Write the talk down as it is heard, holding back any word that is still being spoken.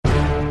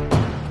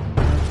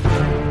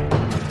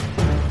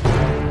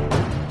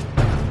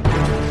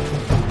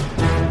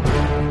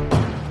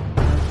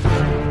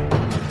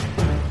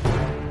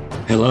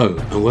Hello,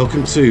 and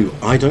welcome to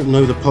I Don't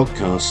Know the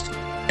Podcast,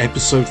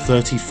 episode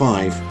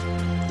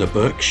 35, The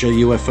Berkshire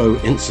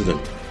UFO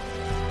Incident.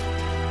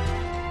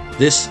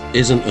 This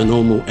isn't a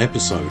normal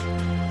episode.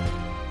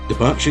 The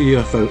Berkshire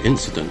UFO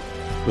Incident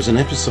was an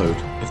episode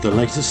of the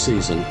latest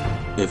season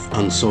of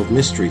Unsolved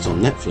Mysteries on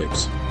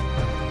Netflix.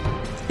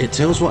 It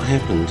tells what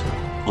happened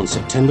on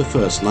September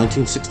 1st,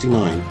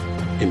 1969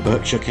 in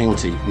Berkshire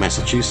County,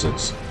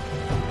 Massachusetts.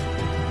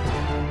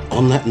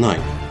 On that night,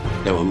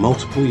 there were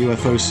multiple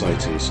UFO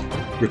sightings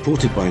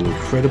reported by an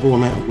incredible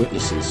amount of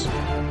witnesses.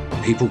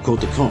 People called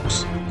the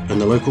cops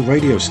and the local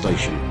radio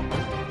station.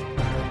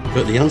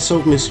 But the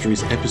Unsolved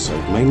Mysteries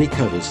episode mainly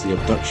covers the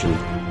abduction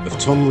of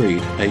Tom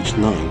Reed, aged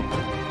 9,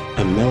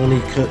 and Melanie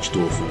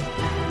Kirchdorfer,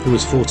 who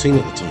was 14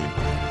 at the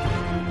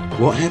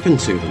time. What happened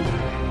to them?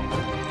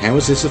 How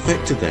has this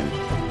affected them?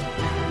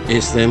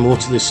 Is there more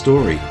to this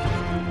story?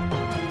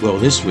 Well,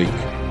 this week,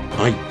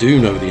 I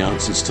do know the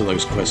answers to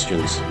those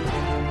questions.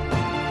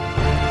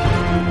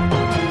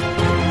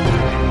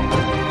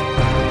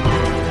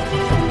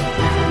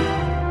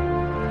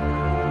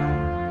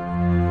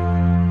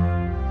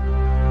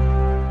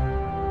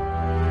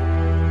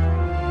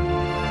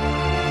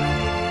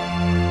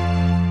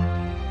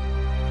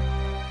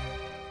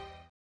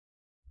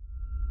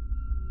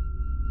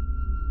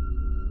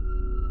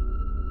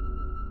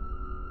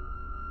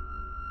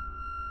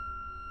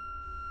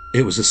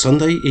 It was a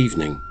Sunday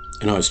evening,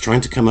 and I was trying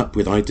to come up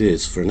with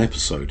ideas for an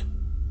episode.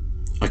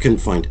 I couldn't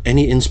find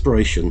any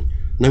inspiration,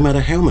 no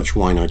matter how much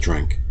wine I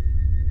drank.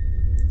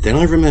 Then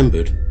I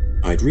remembered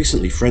I'd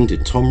recently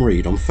friended Tom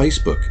Reed on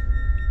Facebook,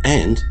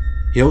 and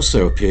he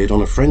also appeared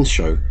on a friend's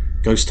show,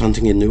 Ghost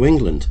Hunting in New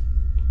England,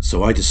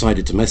 so I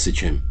decided to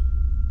message him.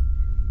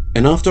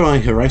 And after I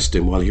harassed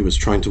him while he was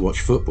trying to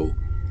watch football,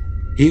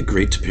 he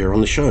agreed to appear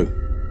on the show.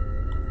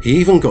 He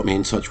even got me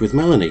in touch with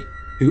Melanie,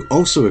 who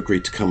also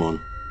agreed to come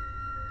on.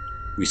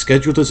 We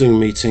scheduled a Zoom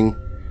meeting,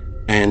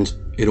 and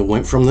it all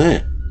went from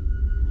there.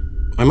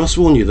 I must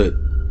warn you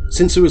that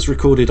since it was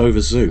recorded over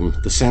Zoom,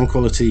 the sound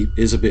quality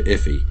is a bit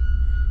iffy.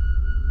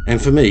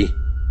 And for me,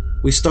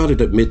 we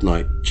started at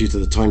midnight due to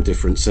the time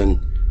difference,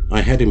 and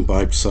I had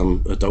imbibed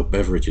some adult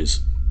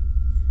beverages.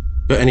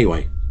 But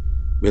anyway,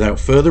 without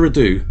further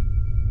ado,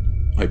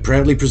 I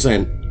proudly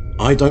present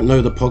I Don't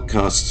Know the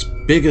Podcast's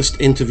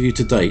biggest interview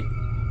to date,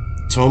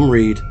 Tom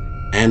Reed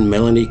and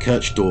Melanie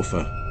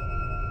Kirchdorfer.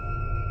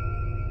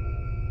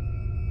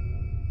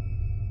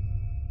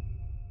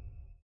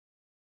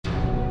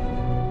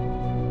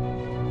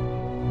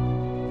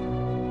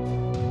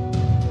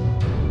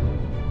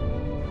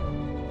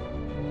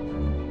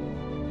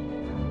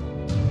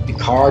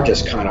 Car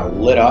just kind of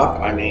lit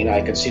up. I mean,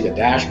 I could see the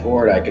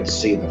dashboard, I could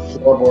see the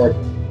floorboard.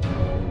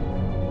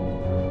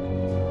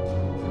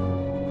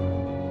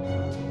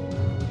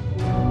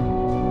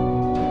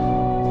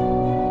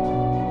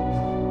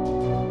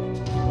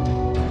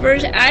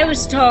 First, I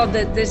was told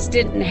that this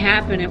didn't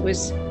happen. It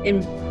was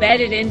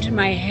embedded into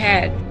my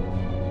head.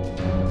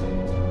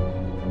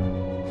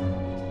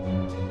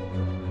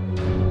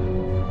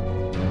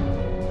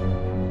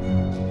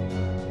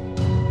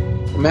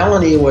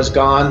 Melanie was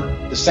gone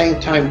the same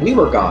time we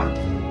were gone.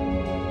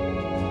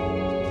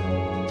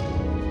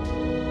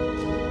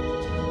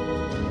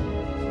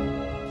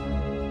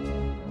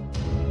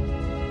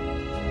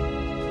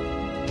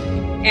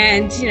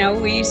 And, you know,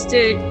 we used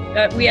to,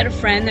 we had a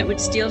friend that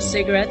would steal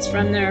cigarettes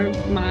from their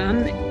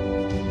mom.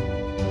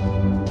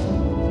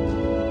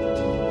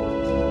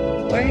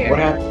 We're here. What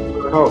happened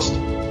to our host?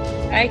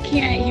 I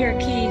can't hear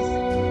Keith.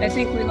 I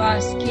think we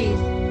lost Keith.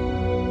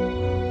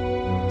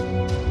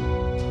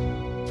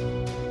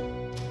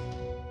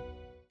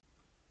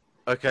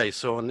 Okay,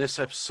 so on this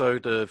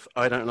episode of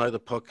I Don't Know the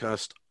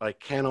Podcast, I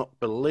cannot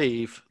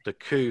believe the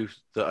coup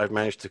that I've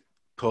managed to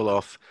pull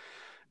off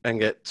and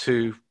get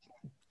two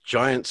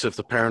giants of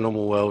the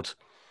paranormal world,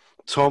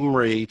 Tom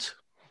Reed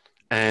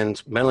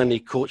and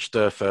Melanie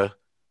Kirchdorfer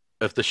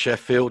of the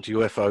Sheffield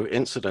UFO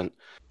Incident.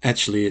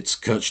 Actually, it's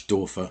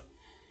Kirchdorfer.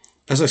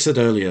 As I said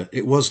earlier,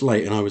 it was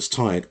late and I was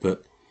tired,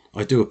 but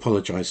I do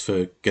apologize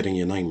for getting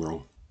your name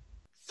wrong.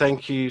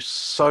 Thank you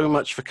so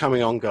much for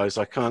coming on, guys.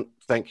 I can't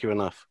thank you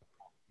enough.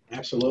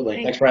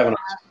 Absolutely. Thanks for having us.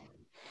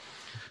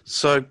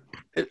 So,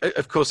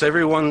 of course,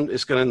 everyone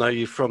is going to know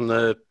you from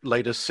the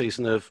latest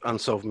season of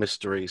Unsolved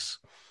Mysteries.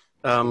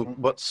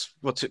 What's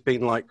it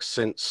been like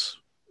since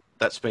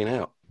that's been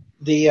out?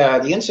 The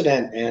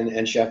incident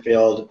in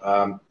Sheffield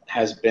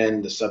has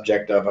been the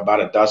subject of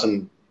about a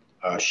dozen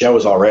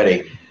shows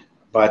already,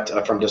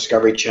 but from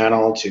Discovery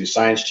Channel to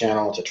Science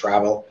Channel to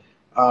Travel.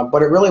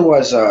 But it really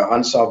was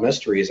Unsolved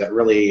Mysteries that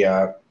really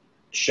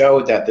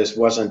showed that this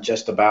wasn't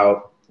just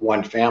about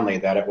one family,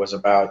 that it was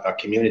about a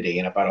community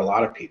and about a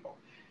lot of people.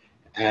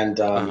 And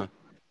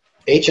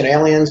Ancient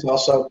Aliens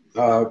also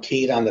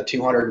keyed on the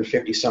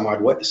 250 some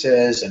odd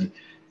witnesses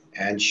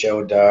and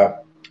showed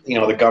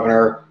the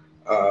governor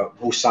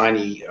who signed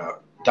the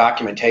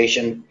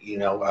documentation,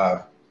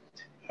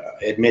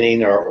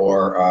 admitting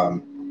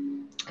or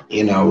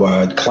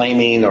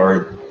claiming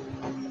or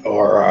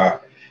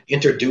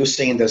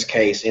introducing this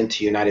case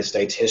into United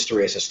States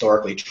history as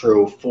historically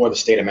true for the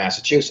state of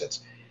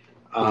Massachusetts.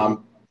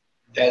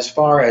 As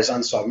far as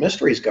Unsolved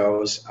Mysteries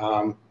goes,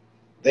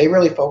 they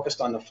really focused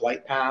on the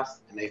flight path,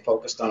 and they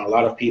focused on a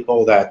lot of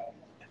people that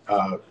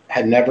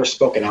had never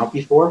spoken out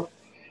before,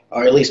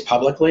 or at least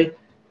publicly.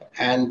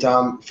 And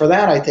for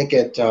that, I think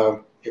it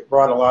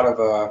brought a lot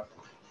of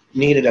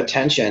needed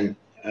attention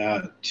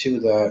to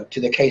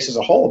the case as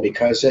a whole,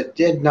 because it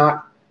did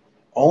not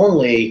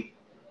only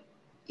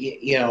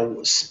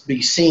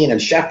be seen in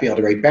Sheffield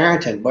or Great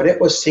Barrington, but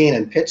it was seen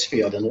in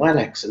Pittsfield and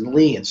Lenox and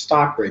Lee and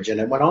Stockbridge, and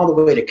it went all the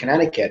way to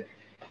Connecticut.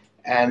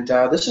 And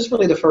this is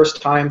really the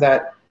first time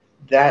that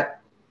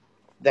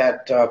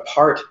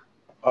part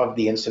of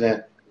the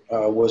incident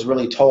was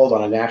really told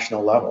on a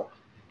national level.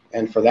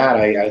 And for that,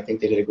 I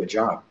think they did a good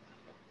job.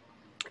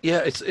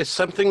 Yeah, it's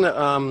something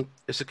that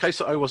it's a case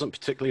that I wasn't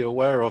particularly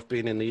aware of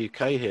being in the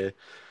UK here,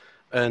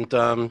 and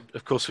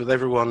of course with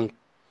everyone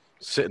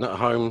sitting at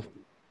home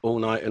all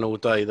night and all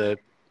day, they're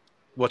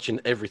watching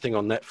everything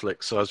on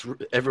Netflix. So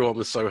everyone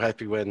was so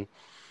happy when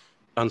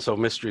Unsolved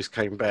Mysteries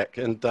came back,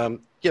 and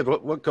yeah,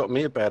 what got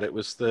me about it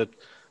was that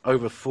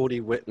over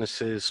 40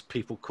 witnesses,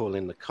 people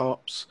calling the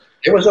cops.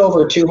 It was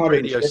over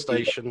 200 radio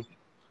station,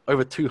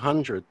 over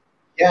 200.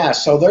 Yeah,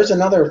 so there's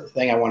another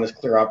thing I want to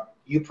clear up.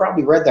 You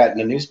probably read that in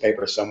the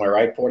newspaper somewhere,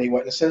 right? 40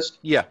 witnesses?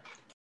 Yeah.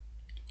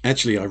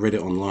 Actually, I read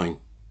it online.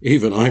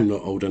 Even I'm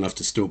not old enough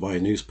to still buy a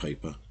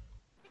newspaper.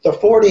 The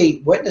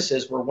 40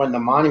 witnesses were when the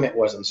monument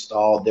was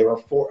installed. There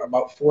were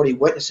about 40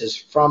 witnesses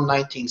from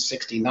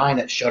 1969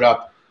 that showed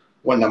up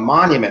when the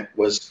monument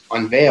was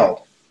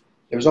unveiled.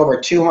 There was over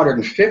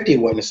 250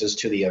 witnesses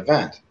to the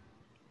event.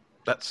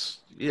 That's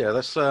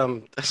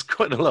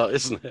quite a lot,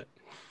 isn't it?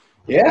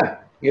 Yeah,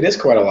 it is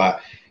quite a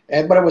lot.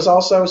 But it was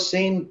also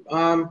seen,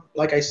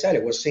 like I said,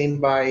 it was seen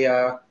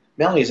by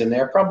Melanie's in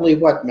there. Probably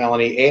what,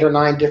 Melanie, 8 or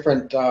 9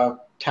 different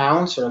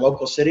towns or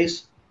local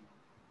cities?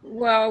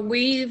 Well,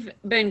 we've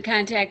been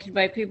contacted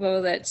by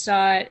people that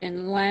saw it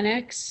in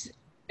Lenox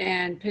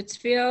and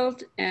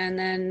Pittsfield, and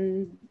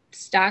then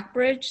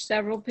Stockbridge,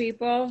 several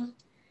people.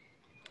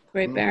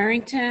 Great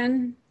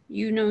Barrington,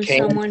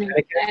 someone in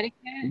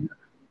Connecticut.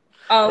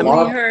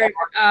 Oh, we heard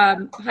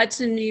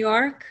Hudson, New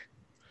York.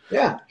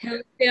 Yeah.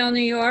 Hillsdale,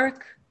 New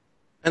York.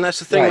 And that's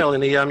the thing, Right.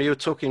 Melanie. You were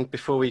talking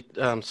before we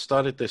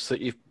started this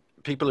that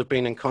people have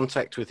been in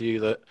contact with you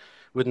that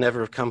would never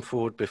have come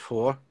forward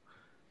before.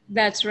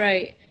 That's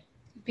right.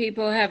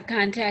 People have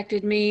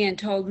contacted me and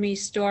told me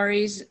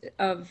stories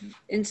of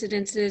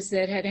incidences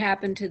that had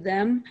happened to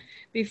them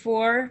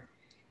before.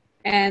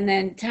 And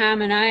then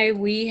Tom and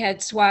we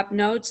had swapped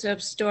notes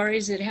of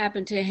stories that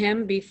happened to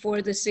him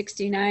before the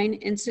 69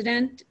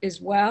 incident as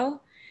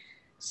well.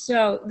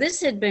 So this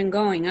had been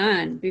going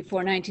on before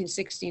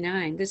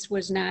 1969. This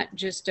was not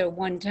just a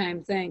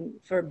one-time thing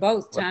for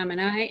both Tom and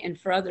I and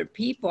for other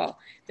people.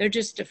 They're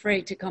just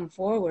afraid to come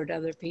forward,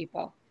 other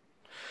people.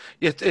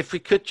 Yeah, if we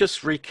could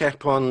just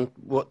recap on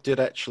what did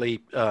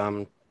actually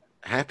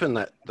happen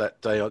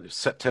that day,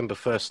 September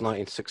 1st,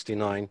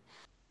 1969.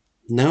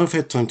 Now I've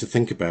had time to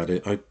think about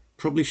it, I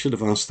probably should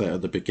have asked that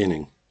at the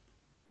beginning.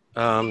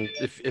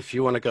 If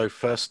you want to go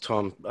first,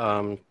 Tom,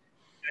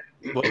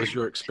 what was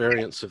your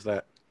experience of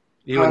that?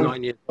 You were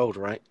 9 years old,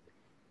 right?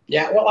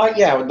 Yeah, well, I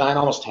was 9,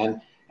 almost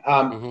 10.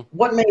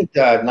 What made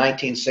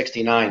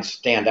 1969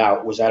 stand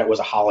out was that it was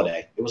a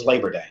holiday. It was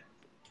Labor Day.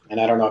 And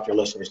I don't know if your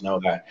listeners know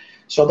that.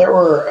 So there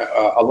were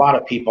a lot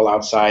of people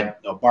outside,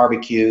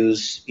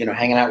 barbecues,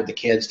 hanging out with the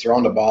kids,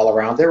 throwing the ball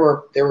around. There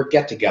were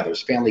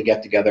get-togethers, family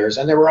get-togethers,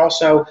 and there were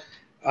also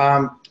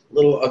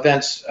little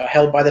events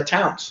held by the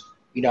towns.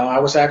 I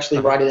was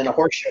actually riding in a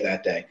horse show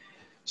that day.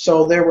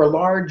 So there were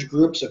large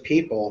groups of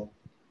people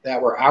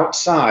that were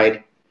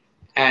outside,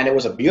 and it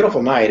was a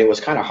beautiful night. It was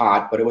kind of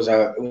hot, but it was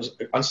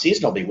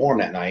unseasonably warm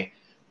that night.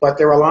 But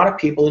there were a lot of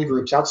people in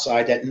groups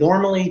outside that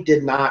normally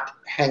did not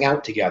hang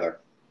out together.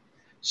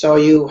 So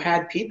you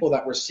had people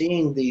that were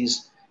seeing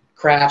these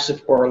crafts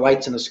or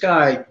lights in the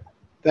sky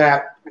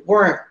that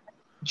weren't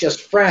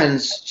just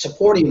friends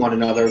supporting one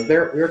another.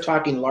 We were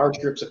talking large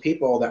groups of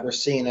people that were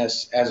seeing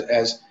this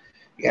as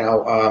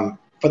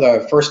for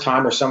the first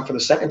time or some for the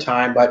second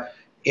time, but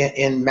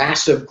in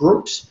massive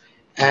groups.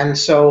 And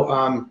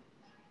so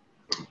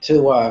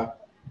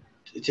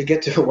to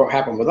get to what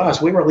happened with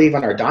us, we were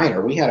leaving our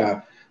diner. We had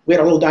a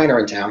little diner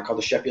in town called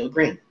the Sheffield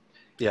Green,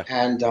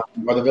 and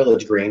or the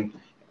Village Green,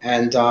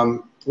 and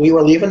we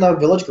were leaving the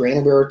Village Green,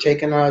 and we were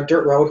taking a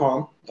dirt road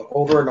home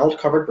over an old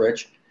covered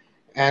bridge.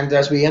 And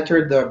as we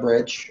entered the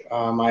bridge,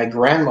 my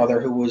grandmother,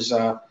 who was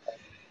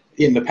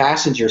in the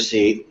passenger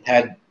seat,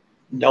 had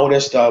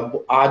noticed an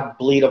odd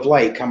bleed of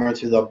light coming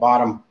through the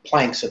bottom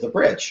planks of the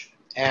bridge.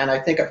 And I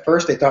think at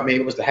first they thought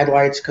maybe it was the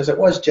headlights because it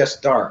was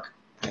just dark.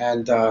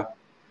 And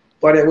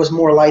but it was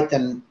more light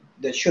than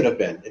it should have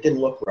been. It didn't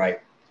look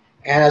right.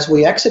 And as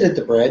we exited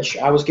the bridge,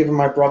 I was giving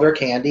my brother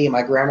candy, and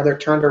my grandmother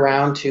turned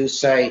around to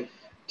say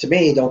to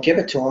me, don't give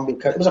it to him,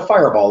 because it was a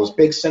fireball. It was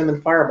big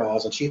cinnamon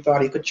fireballs, and she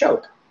thought he could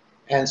choke.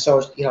 And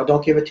so,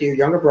 don't give it to your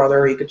younger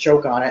brother. He could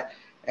choke on it.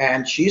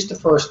 And she's the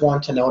first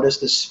one to notice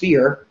the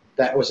sphere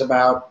that was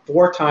about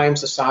 4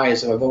 times the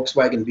size of a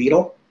Volkswagen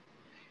Beetle,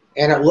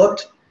 and it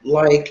looked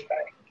like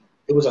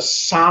it was a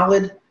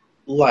solid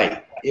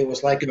light. It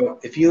was like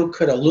if you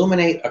could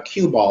illuminate a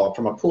cue ball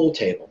from a pool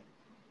table.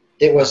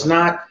 It was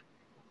not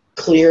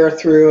clear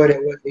through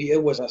it.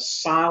 It was a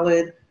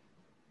solid,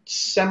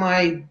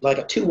 like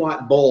a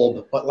 2-watt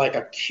bulb, but like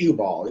a cue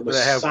ball. It was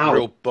They have solid.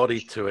 real body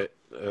to it.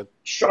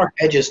 Sharp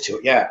edges to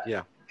it, yeah.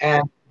 Yeah.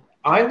 And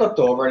I looked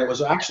over, and it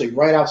was actually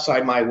right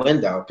outside my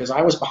window because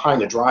I was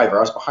behind the driver.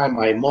 I was behind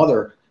my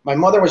mother. My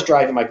mother was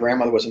driving. My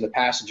grandmother was in the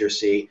passenger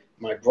seat.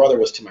 My brother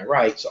was to my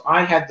right. So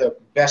I had the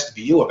best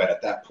view of it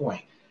at that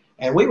point.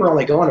 And we were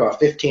only going about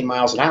 15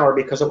 miles an hour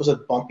because it was a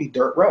bumpy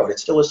dirt road. It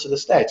still is to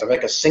this day. It's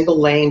like a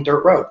single-lane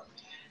dirt road.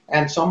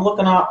 And so I'm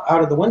looking out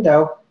of the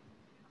window,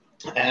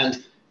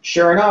 and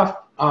sure enough,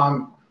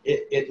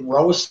 it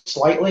rose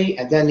slightly,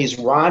 and then these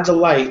rods of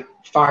light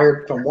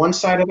fired from one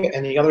side of it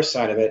and the other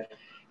side of it.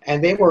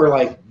 And they were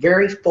like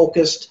very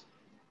focused,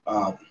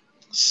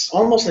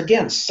 almost,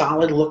 again,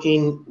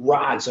 solid-looking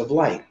rods of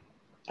light.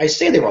 I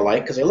say they were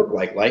light because they looked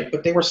like light,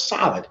 but they were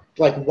solid,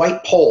 like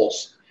white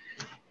poles.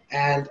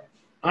 And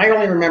I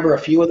only remember a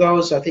few of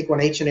those. I think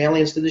when Ancient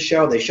Aliens did the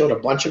show, they showed a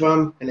bunch of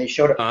them, and they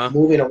showed it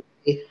moving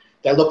away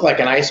that looked like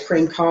an ice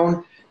cream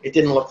cone. It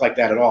didn't look like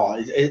that at all.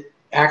 It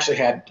actually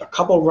had a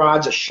couple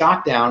rods that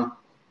shot down,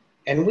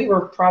 and we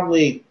were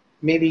probably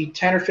maybe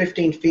 10 or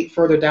 15 feet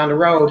further down the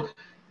road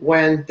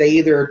when they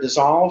either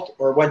dissolved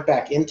or went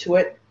back into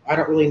it. I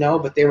don't really know,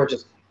 but they were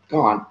just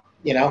gone,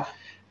 you know.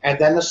 And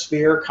then the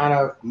sphere kind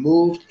of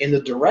moved in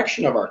the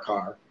direction of our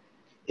car.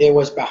 It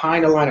was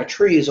behind a line of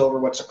trees over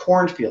what's a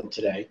cornfield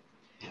today,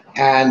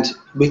 and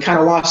we kind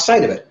of lost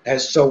sight of it.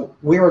 So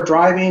we were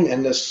driving,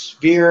 and the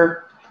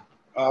sphere,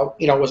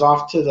 was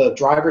off to the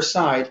driver's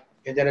side,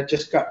 and then it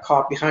just got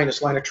caught behind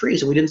this line of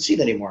trees, and we didn't see it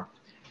anymore.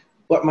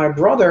 But my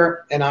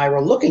brother and I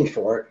were looking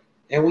for it,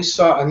 and we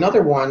saw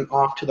another one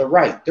off to the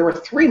right. There were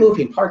 3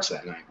 moving parts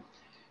that night.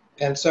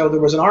 And so there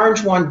was an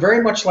orange one,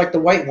 very much like the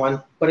white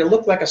one, but it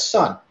looked like a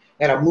sun.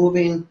 It had a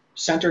moving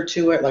center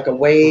to it, like a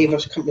wave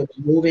of something that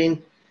was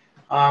moving.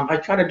 I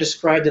kind of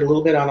described it a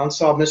little bit on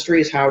Unsolved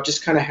Mysteries, how it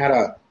just kind of had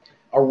a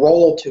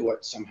roll to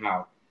it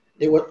somehow.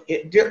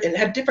 It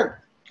had different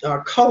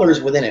colors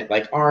within it,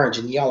 like orange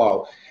and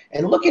yellow.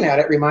 And looking at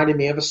it reminded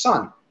me of a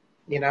sun,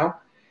 you know.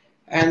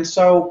 And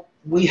so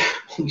we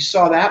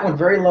saw that one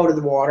very low to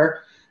the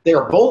water. They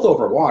were both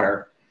over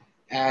water,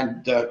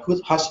 and the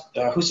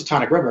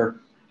Housatonic River,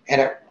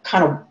 and it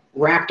kind of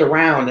wrapped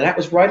around, and that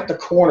was right at the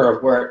corner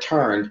of where it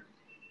turned.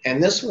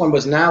 And this one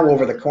was now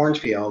over the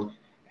cornfield.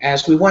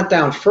 As we went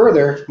down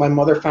further, my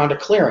mother found a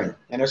clearing,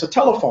 and there's a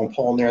telephone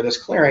pole near this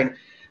clearing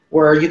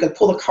where you can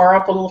pull the car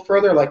up a little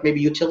further, like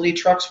maybe utility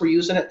trucks were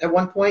using it at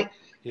one point.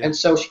 Yeah. And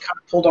so she kind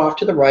of pulled off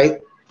to the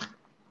right,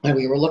 and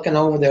we were looking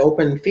over the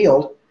open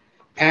field,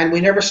 and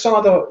we never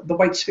saw the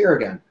white sphere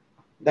again.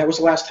 That was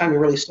the last time we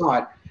really saw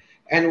it.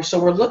 And so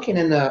we're looking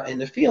in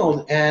the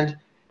field, and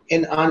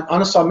on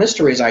Unsolved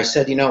Mysteries, I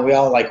said, we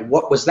all like,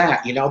 what was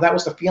that? That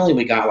was the feeling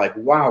we got, like,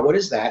 wow, what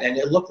is that? And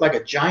it looked like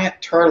a giant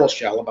turtle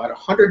shell about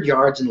 100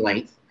 yards in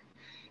length,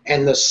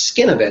 and the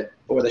skin of it,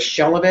 or the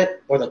shell of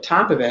it, or the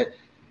top of it,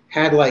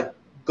 had like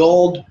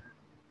gold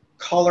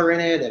color in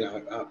it, and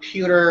a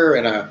pewter,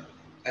 and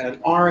an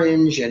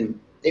orange, and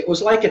it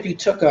was like if you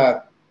took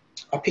a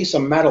piece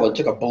of metal and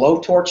took a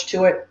blowtorch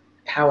to it,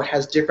 how it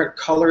has different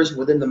colors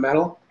within the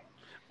metal.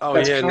 Oh,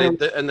 that's yeah,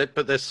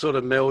 but they're sort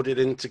of melded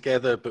in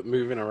together, but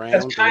moving around.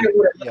 That's kind of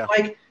what it looked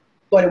like,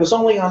 but it was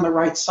only on the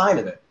right side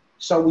of it.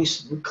 So we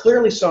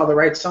clearly saw the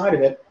right side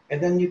of it,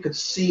 and then you could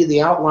see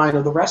the outline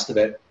of the rest of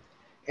it.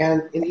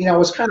 And it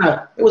was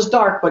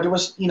dark, but there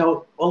was,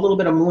 a little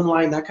bit of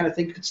moonlight and that kind of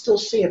thing. You could still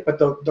see it, but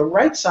the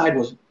right side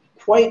was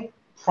quite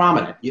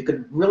prominent. You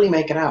could really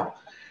make it out.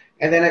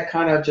 And then it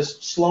kind of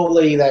just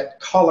slowly, that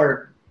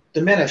color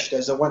diminished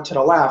as it went to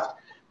the left,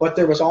 but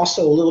there was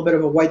also a little bit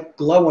of a white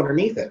glow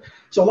underneath it.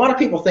 So a lot of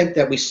people think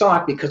that we saw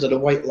it because of the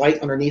white light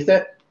underneath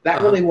it.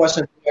 That really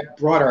wasn't what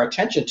brought our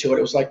attention to it.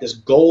 It was like this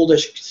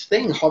goldish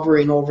thing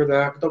hovering over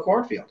the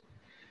cornfield.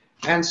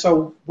 And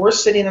so we're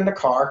sitting in the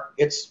car.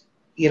 It's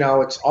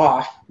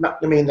off.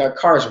 The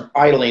car's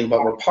idling,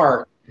 but we're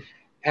parked.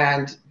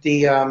 And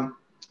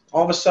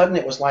all of a sudden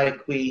it was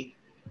like we're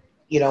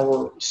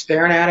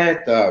staring at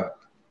it.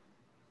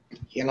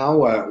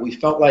 We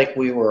felt like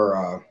we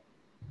were,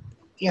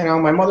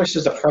 my mother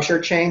says the pressure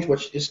change,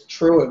 which is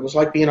true. It was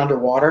like being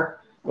underwater.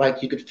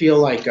 Like you could feel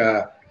like,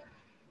 I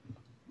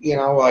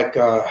don't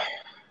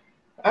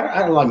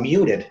know,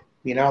 muted.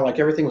 Like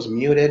everything was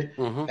muted,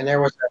 and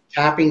there was a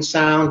tapping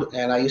sound,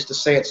 and I used to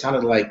say it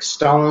sounded like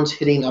stones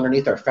hitting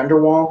underneath our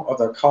fender wall of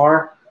the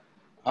car.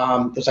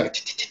 It was like a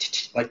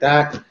like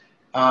that.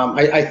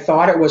 I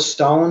thought it was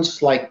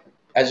stones, like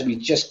as we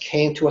just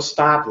came to a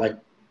stop, like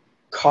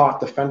caught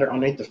the fender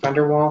underneath the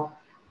fender wall.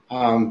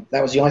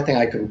 That was the only thing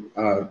I could.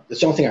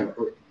 That's the only thing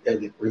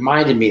it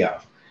reminded me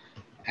of,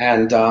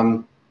 and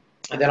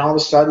then all of a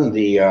sudden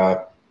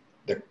the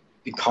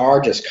car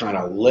just kind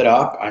of lit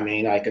up.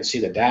 I could see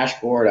the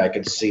dashboard, I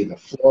could see the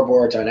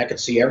floorboards, and I could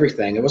see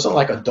everything. It wasn't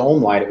like a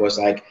dome light. It was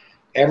like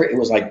it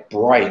was like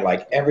bright,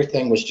 like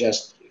everything was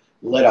just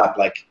lit up,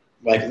 like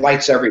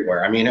lights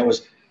everywhere. I mean, it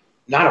was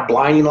not a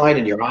blinding light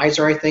in your eyes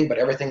or anything, but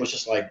everything was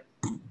just like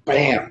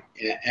bam.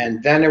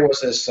 And then there was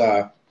this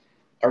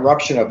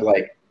eruption of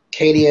like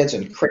katydids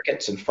and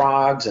crickets and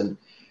frogs, and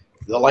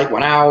the light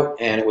went out,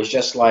 and it was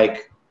just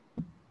like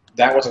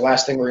that was the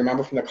last thing we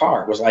remember from the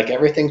car. It was like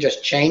everything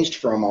just changed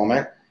for a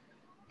moment.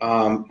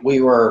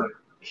 We were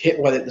hit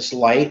with this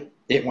light.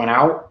 It went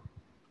out.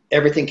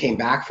 Everything came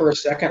back for a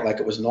second, like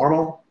it was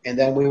normal, and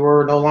then we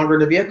were no longer in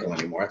the vehicle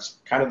anymore. That's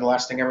kind of the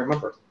last thing I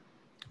remember.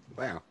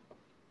 Wow.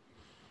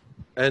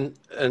 And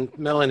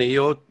Melanie,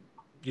 your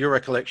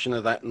recollection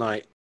of that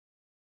night?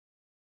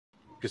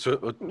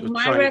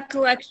 My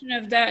recollection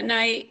of that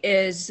night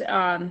is,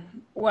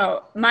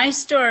 well, my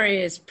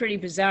story is pretty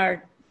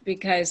bizarre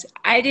because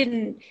I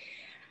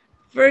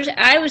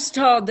was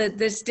told that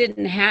this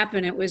didn't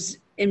happen. It was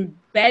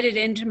embedded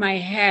into my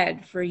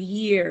head for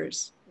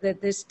years that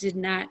this did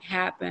not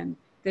happen,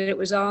 that it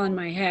was all in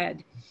my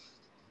head.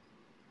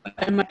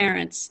 And my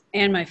parents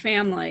and my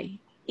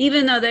family,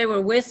 even though they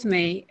were with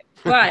me.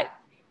 But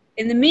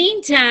in the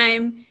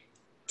meantime,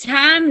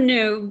 Tom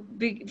knew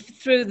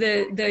through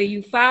the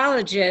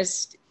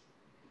ufologist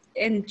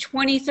in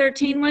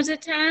 2013, was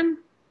it,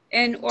 Tom?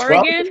 In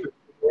Oregon?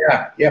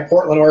 Yeah,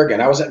 Portland,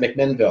 Oregon. I was at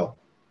McMinnville.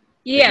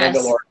 Yes.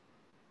 McMinnville, Oregon.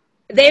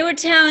 They were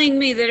telling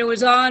me that it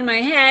was all in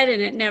my head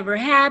and it never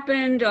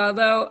happened,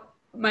 although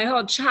my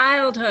whole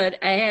childhood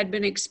I had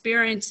been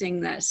experiencing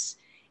this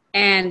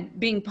and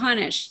being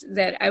punished,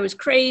 that I was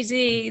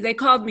crazy. They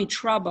called me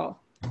trouble,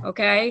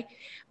 okay?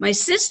 My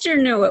sister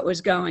knew what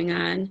was going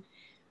on,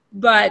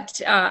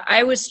 but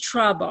I was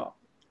trouble.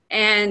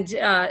 And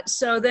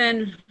so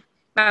then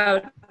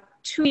about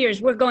 2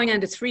 years, we're going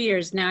on to 3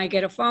 years now, I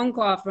get a phone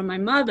call from my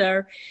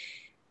mother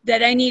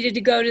that I needed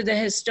to go to the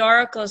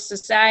Historical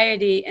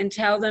Society and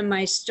tell them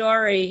my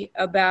story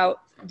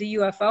about the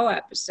UFO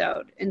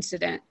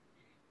incident.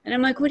 And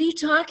I'm like, what are you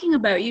talking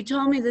about? You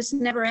told me this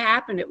never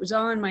happened. It was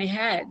all in my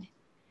head.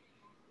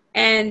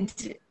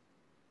 And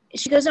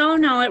she goes, oh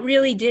no, it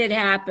really did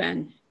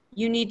happen.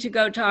 You need to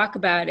go talk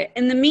about it.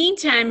 In the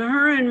meantime,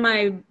 her and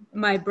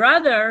my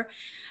brother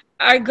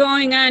are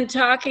going on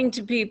talking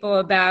to people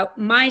about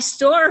my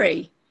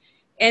story.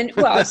 And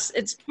well,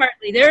 it's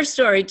partly their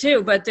story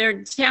too, but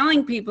they're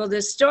telling people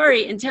this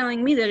story and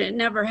telling me that it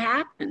never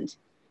happened.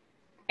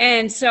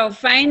 And so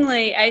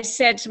finally I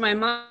said to my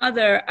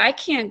mother, I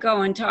can't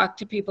go and talk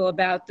to people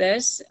about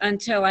this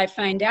until I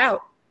find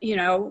out. You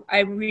know, I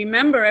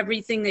remember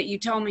everything that you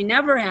told me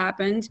never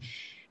happened.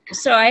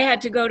 So I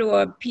had to go to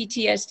a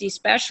PTSD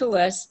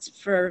specialist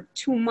for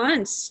 2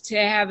 months to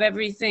have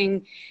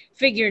everything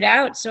figured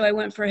out. So I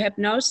went for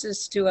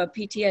hypnosis to a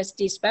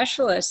PTSD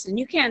specialist, and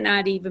you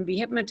cannot even be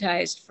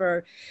hypnotized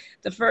for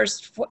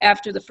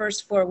after the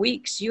first 4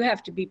 weeks. You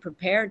have to be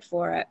prepared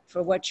for it,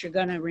 for what you're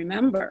going to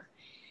remember.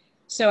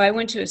 So I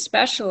went to a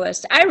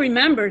specialist. I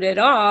remembered it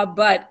all,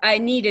 but I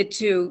needed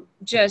to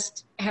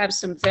just have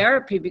some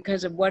therapy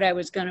because of what I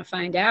was going to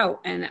find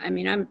out. And I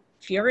mean, I'm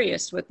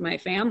furious with my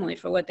family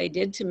for what they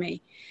did to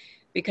me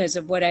because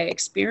of what I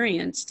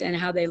experienced and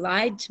how they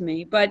lied to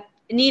me. But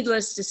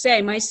needless to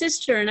say, my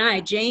sister and I,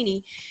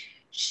 Janie,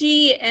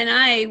 she and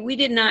I, we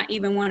did not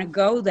even want to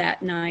go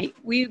that night.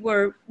 We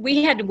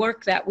had to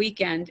work that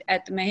weekend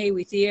at the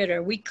Mahawi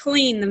Theater. We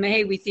cleaned the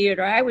Mahawi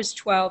Theater. I was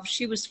 12.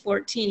 She was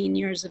 14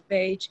 years of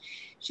age.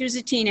 She was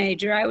a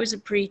teenager. I was a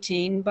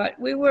preteen, but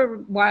we were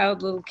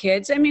wild little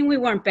kids. I mean, we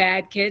weren't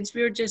bad kids.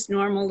 We were just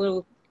normal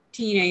little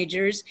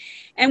teenagers.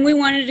 And we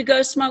wanted to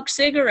go smoke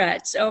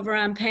cigarettes over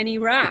on Penny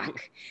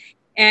Rock.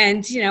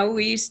 And, you know,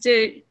 we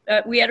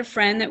had a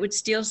friend that would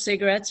steal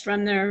cigarettes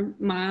from their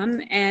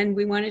mom, and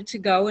we wanted to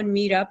go and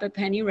meet up at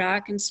Penny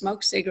Rock and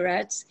smoke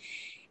cigarettes.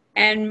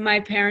 And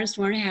my parents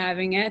weren't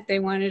having it. They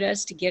wanted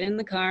us to get in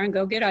the car and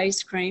go get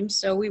ice cream.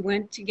 So we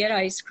went to get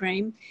ice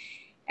cream.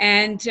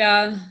 And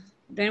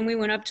then we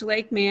went up to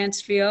Lake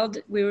Mansfield.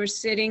 We were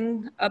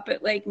sitting up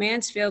at Lake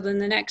Mansfield,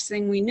 and the next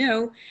thing we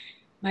knew,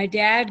 my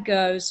dad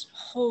goes,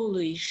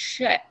 holy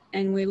shit.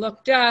 And we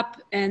looked up,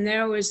 and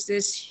there was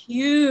this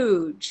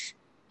huge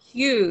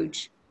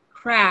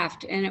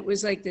craft, and it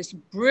was like this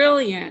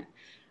brilliant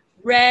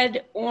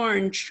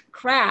red-orange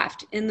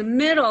craft. In the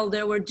middle,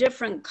 there were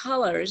different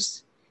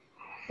colors,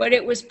 but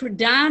it was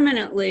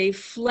predominantly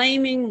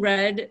flaming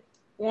red,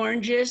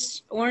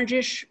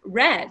 orangish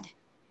red.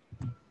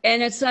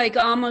 And it's like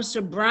almost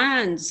a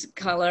bronze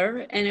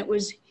color, and it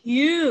was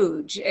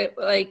huge. It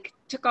like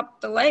took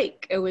up the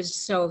lake. It was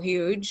so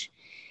huge.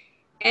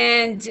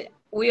 And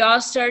we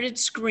all started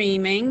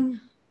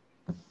screaming.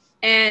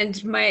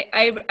 And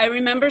I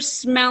remember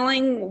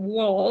smelling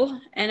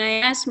wool, and I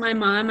asked my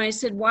mom, I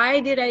said,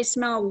 why did I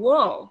smell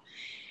wool?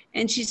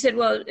 And she said,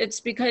 well, it's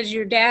because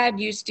your dad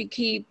used to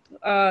keep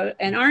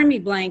an army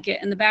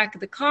blanket in the back of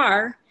the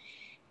car.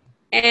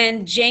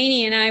 And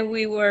Janie and I,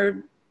 we were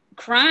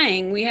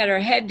crying. We had our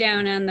head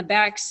down on the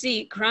back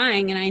seat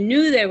crying, and I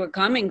knew they were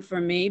coming for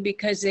me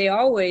because they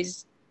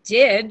always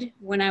did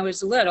when I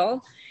was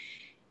little.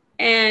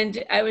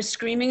 And I was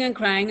screaming and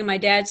crying, and my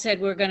dad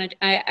said,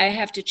 I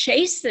have to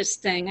chase this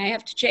thing. I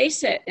have to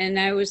chase it. And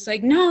I was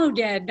like, no,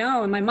 Dad,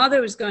 no. And my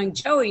mother was going,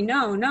 Joey,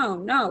 no, no,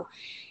 no.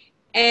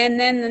 And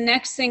then the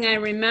next thing I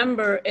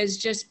remember is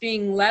just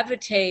being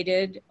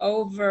levitated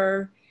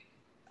over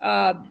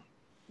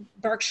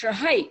Berkshire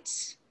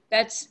Heights.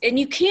 And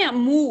you can't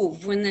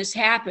move when this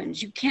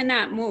happens. You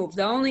cannot move.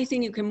 The only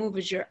thing you can move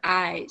is your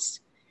eyes.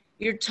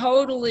 You're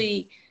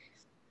totally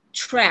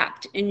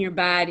trapped in your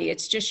body.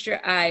 It's just your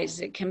eyes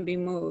that can be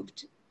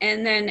moved.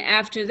 And then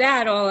after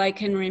that, all I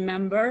can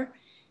remember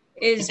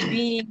is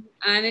being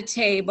on a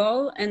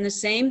table and the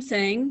same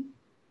thing.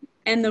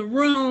 And the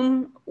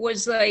room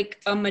was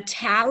like a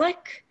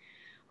metallic,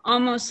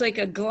 almost like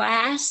a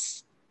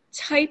glass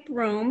type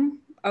room,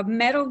 a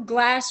metal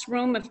glass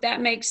room, if that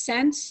makes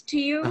sense to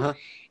you. Uh-huh.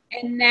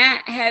 And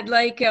that had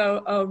like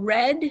a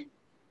reddish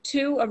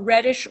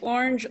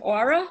orange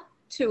aura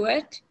to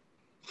it.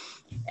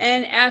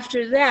 And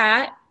after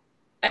that,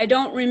 I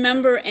don't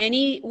remember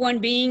anyone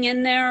being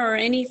in there or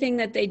anything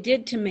that they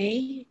did to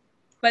me.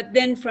 But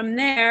then from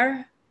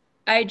there,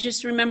 I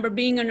just remember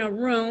being in a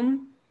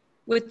room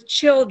with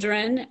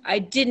children. I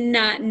did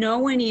not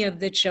know any of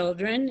the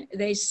children.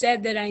 They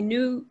said that I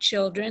knew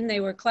children. They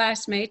were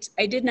classmates.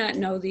 I did not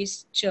know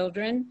these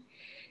children.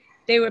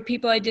 They were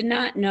people I did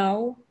not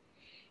know.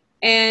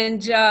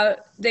 And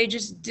they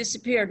just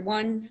disappeared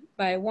one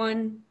by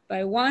one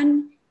by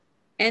one.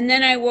 And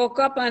then I woke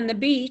up on the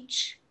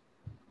beach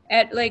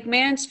at Lake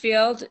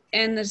Mansfield,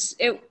 and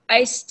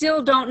I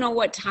still don't know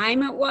what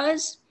time it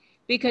was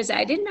because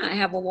I did not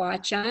have a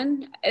watch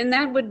on. And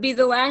that would be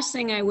the last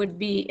thing I would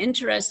be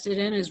interested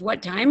in, is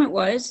what time it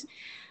was.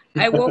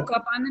 I woke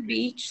up on the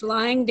beach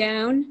lying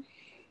down,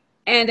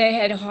 and I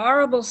had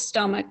horrible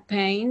stomach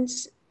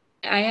pains.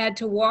 I had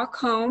to walk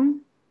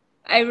home.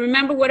 I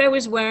remember what I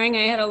was wearing.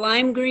 I had a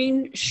lime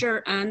green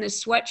shirt on,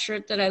 this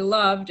sweatshirt that I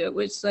loved. It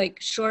was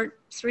like short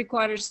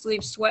 3/4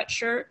 sleeve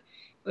sweatshirt.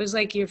 It was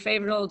like your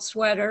favorite old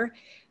sweater,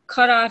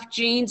 cut off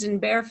jeans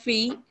and bare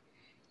feet.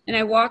 And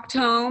I walked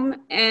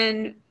home,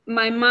 and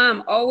my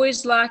mom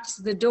always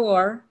locked the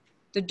door.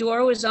 The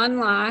door was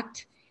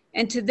unlocked.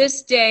 And to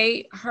this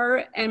day,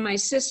 her and my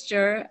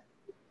sister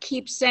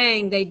keep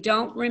saying they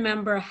don't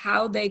remember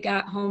how they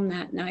got home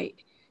that night.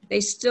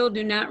 They still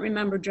do not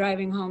remember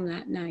driving home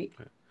that night.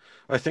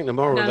 I think the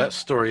moral of that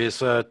story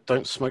is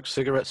don't smoke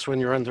cigarettes when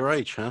you're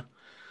underage, huh?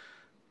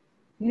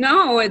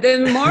 No,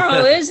 the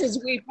moral is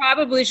we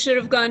probably should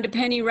have gone to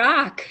Penny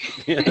Rock.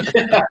 You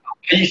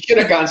should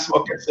have gone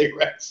smoking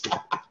cigarettes.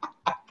 But,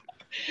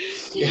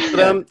 That's what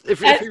I'm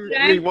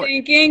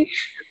thinking.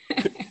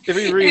 If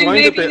we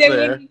rewind a bit they there,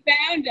 wouldn't have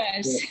found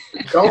us.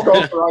 Don't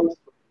go for ice.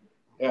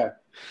 Yeah.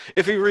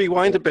 If we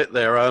rewind a bit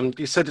there,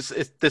 you said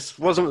this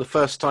wasn't the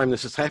first time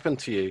this has happened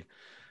to you.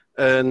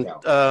 And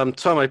No.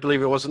 Tom, I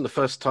believe it wasn't the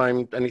first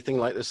time anything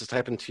like this has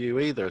happened to you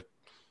either.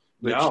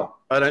 Which No.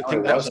 I don't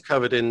think that was wasn't.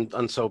 covered in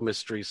Unsolved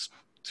Mysteries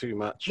too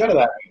much. None of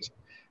that.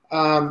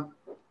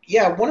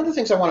 One of the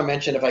things I want to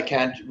mention, if I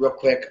can, real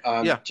quick,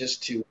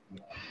 just to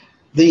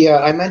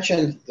I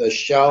mentioned the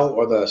shell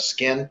or the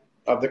skin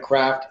of the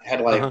craft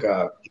had like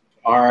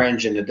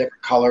orange and the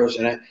different colors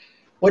in it,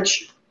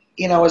 which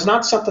is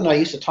not something I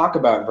used to talk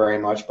about very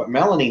much. But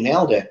Melanie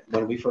nailed it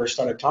when we first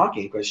started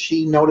talking because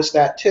she noticed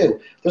that too.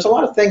 There's a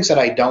lot of things that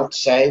I don't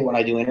say when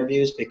I do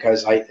interviews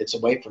because it's a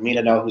way for me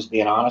to know who's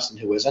being honest and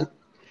who isn't.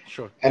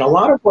 Sure. And a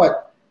lot of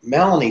what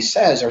Melanie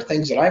says are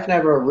things that I've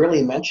never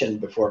really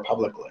mentioned before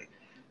publicly,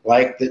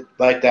 like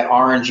that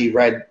orangey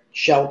red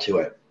shell to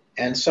it.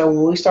 And so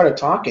when we started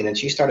talking and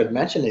she started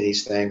mentioning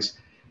these things,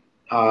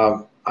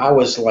 I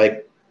was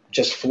like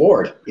just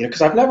floored,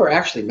 because I've never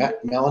actually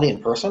met Melanie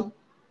in person,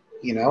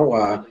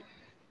 No,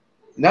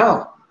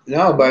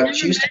 but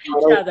she used to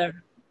each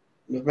other.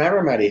 We've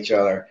never met each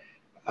other,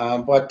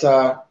 but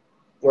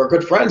we're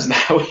good friends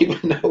now,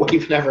 even though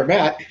we've never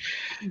met.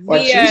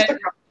 But she used to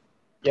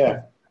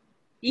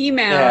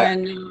email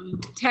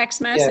and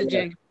text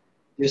messaging.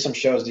 Do some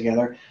shows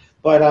together.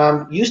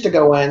 But used to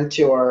go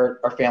into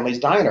our family's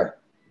diner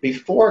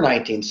before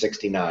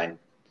 1969.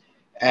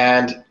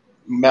 And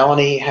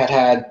Melanie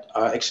had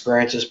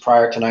experiences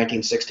prior to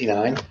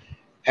 1969,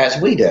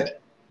 as we did.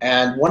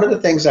 And one of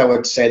the things I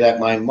would say that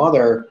my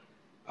mother,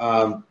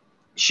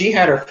 she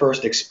had her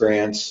first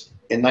experience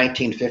in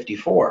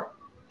 1954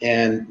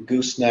 in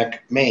Gooseneck,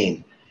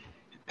 Maine.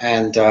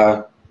 And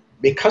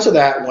because of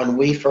that, when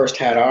we first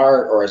had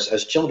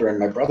as children,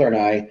 my brother and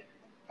I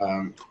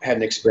had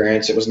an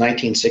experience. It was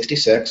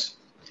 1966.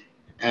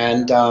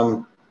 And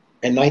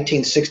in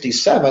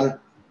 1967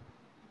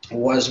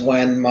 was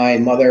when my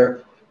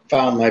mother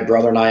found my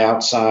brother and I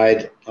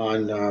outside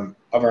of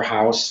our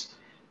house.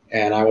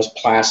 And I was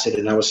placid,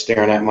 and I was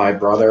staring at my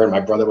brother, and my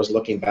brother was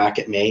looking back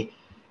at me.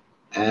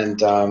 And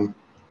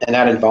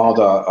that involved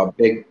a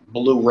big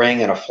blue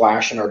ring and a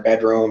flash in our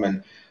bedroom,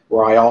 and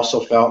where I also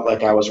felt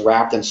like I was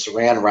wrapped in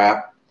saran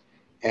wrap.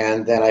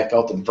 And then I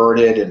felt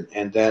inverted,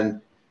 and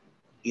then,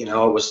 it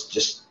was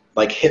just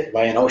like hit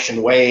by an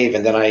ocean wave.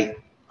 And then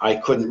I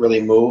couldn't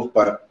really move,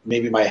 but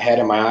maybe my head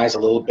and my eyes a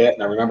little bit.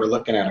 And I remember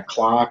looking at a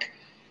clock.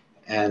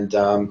 and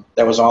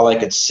that was all I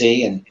could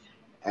see, and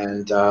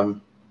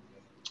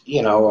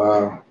you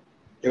know,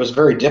 it was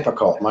very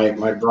difficult.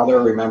 My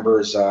brother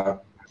remembers some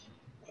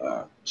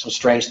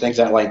strange things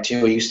that night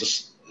too. He used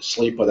to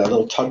sleep with a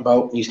little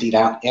tugboat. He used to eat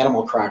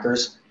animal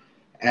crackers,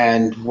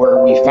 and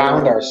where we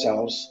found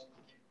ourselves,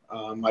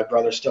 my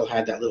brother still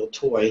had that little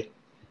toy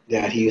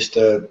that he used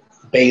to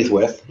bathe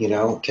with, you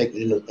know, take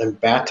in the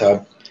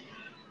bathtub.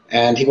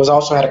 And he was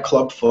also had a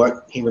club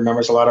foot. He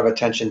remembers a lot of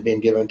attention being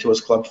given to his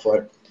club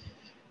foot.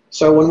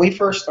 So when we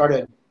first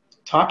started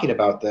talking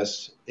about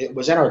this, it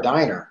was in our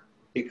diner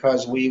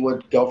because we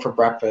would go for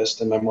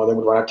breakfast and my mother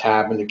would run a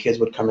tab and the kids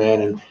would come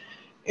in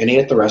and eat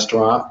at the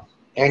restaurant.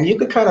 And you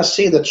could kind of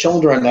see the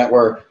children that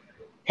were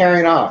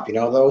pairing off, you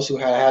know, those who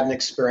had an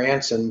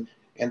experience and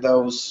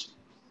those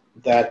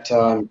that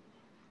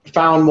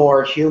found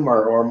more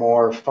humor or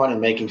more fun in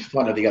making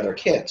fun of the other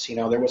kids. You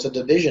know, there was a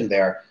division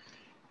there.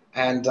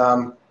 And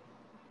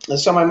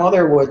so my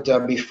mother would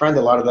befriend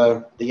a lot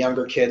of the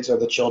younger kids or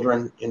the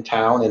children in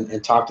town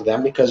and talk to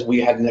them because we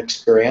had an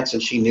experience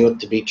and she knew it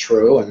to be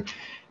true.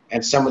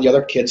 And some of the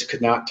other kids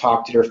could not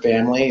talk to their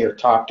family or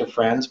talk to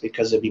friends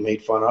because they'd be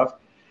made fun of.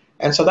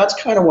 And so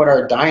that's kind of what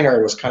our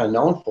diner was kind of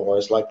known for,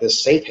 is like this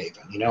safe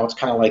haven. You know, it's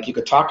kind of like you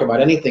could talk about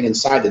anything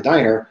inside the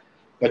diner,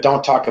 but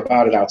don't talk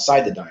about it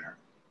outside the diner.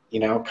 You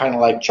know, kind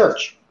of like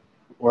church,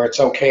 where it's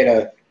okay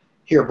to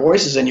hear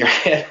voices in your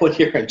head when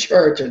you're in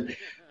church and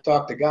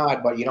talk to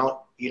God, but you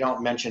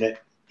don't mention it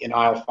in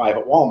aisle 5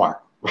 at Walmart,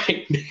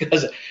 right?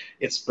 Because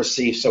it's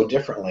perceived so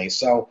differently.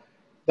 So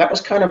that was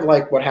kind of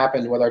like what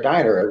happened with our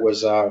diner. It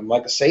was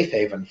like a safe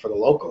haven for the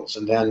locals.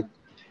 And then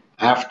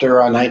after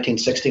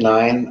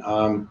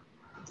 1969,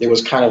 it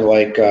was kind of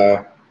like,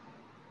 I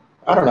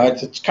don't know,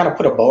 it's kind of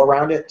put a bow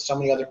around it. So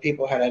many other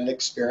people had an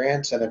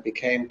experience and it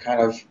became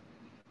kind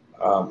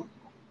of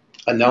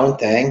a known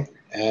thing.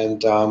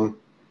 And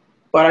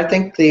but I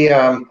think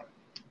the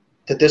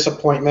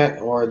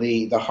disappointment or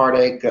the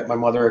heartache that my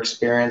mother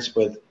experienced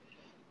with,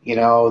 you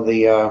know,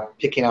 the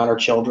picking on her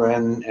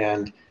children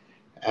and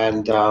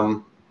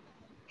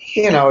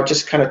you know, it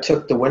just kind of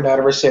took the wind out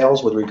of her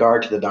sails with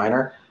regard to the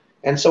diner.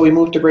 And so we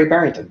moved to Great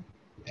Barrington.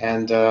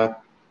 And I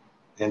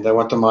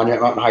went to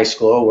Monument Mountain High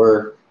School,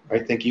 where I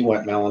think you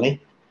went, Melanie.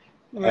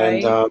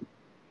 Right.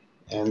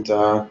 And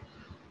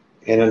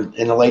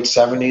in the late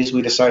 70s,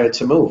 we decided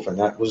to move. And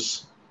that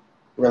was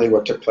really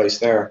what took place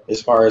there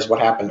as far as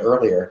what happened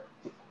earlier,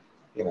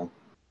 you know.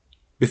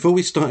 Before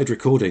we started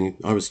recording,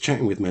 I was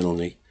chatting with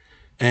Melanie,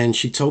 and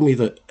she told me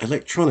that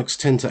electronics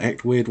tend to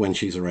act weird when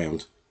she's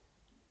around.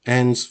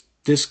 And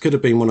this could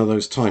have been one of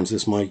those times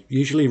as my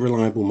usually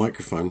reliable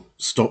microphone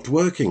stopped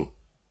working.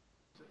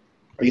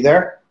 Are you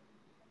there?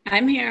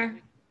 I'm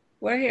here.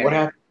 We're here. What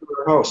happened to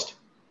our host?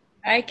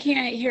 I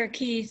can't hear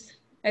Keith.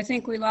 I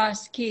think we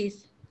lost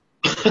Keith.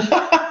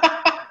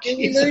 Did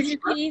we Jesus. lose you,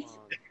 Keith?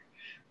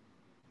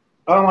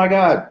 Oh my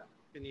God.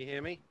 Can you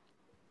hear me?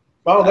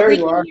 Oh, there We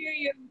you can are. hear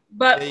you,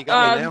 but Yeah, you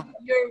got me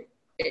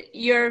now.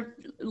 you're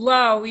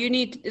low. You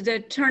need to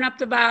turn up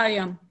the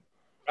volume.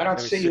 I don't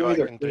Let me see you what I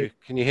either. can do.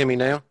 Can you hear me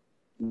now?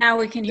 Now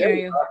we can There hear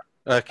you you.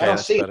 are. Okay, I don't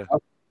that's see better. you.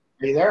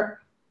 Are you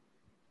there?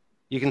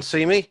 You can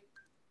see me?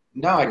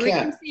 No, I We can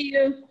can't. see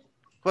you.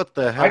 What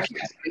the I hell?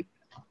 can't see.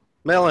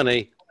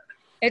 Melanie.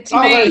 It's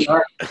Oh, there me. you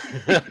are.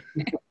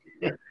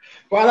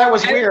 Well, that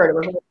was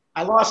weird.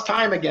 I lost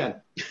time again.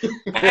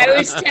 I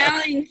was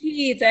telling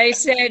Keith, I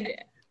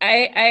said,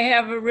 I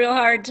have a real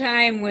hard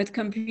time with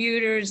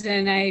computers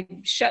and I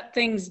shut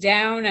things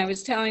down. I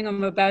was telling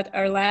him about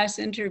our last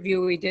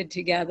interview we did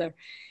together,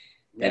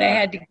 that I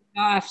had to get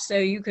off so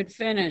you could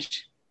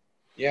finish.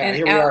 Yeah, and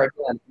here we out. are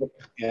again.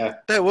 Yeah,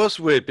 That was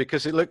weird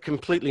because it looked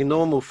completely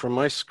normal from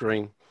my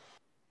screen.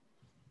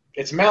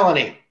 it's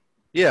Melanie.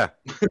 Yeah.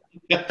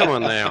 Come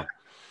on now.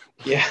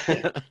 Yeah,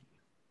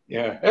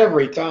 yeah,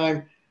 every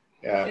time.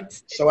 Yeah.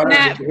 It's So I don't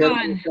not know if you hear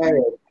fun. me say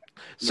it.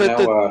 So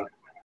You know,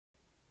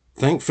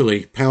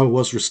 Thankfully, power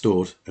was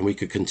restored and we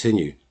could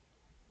continue.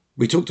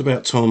 We talked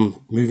about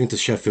Tom moving to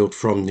Sheffield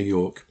from New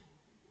York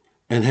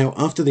and how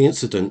after the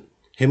incident,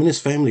 him and his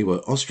family were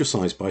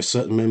ostracized by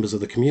certain members of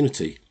the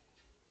community.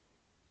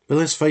 But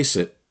let's face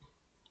it,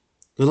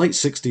 the late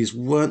 60s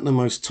weren't the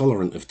most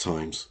tolerant of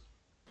times.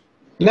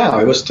 no,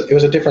 it was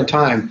a different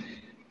time,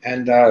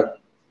 and I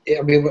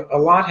mean, a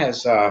lot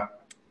has.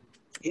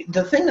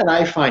 The thing that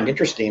I find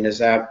interesting is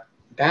that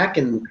back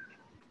in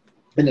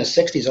the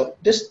 60s,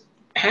 this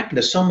happened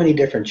to so many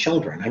different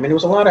children. I mean, there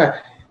was a lot of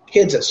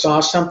kids that saw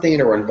something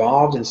or were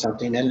involved in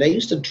something, and they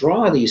used to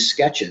draw these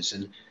sketches.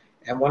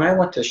 And when I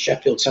went to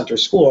Sheffield Center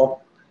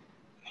School,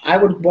 I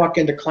would walk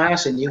into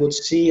class and you would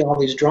see all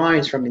these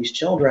drawings from these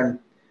children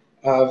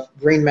of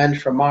green men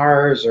from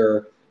Mars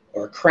or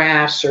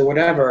crafts or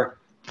whatever.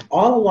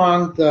 All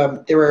along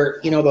there were,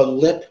 you know, the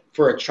lip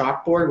for a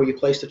chalkboard where you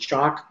placed a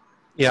chalk,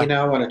 Yeah. you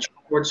know, on a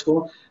chalkboard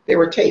school. They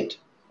were taped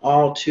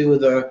all to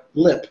the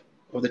lip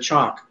of the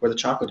chalk where the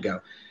chalk would go.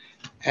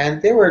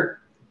 And there were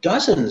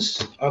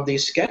dozens of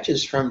these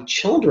sketches from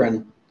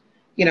children,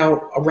 you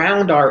know,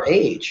 around our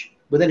age,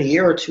 within a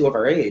year or two of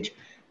our age,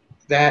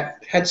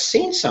 that had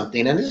seen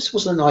something, and this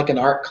was in like an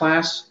art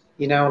class,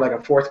 like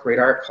a fourth grade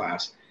art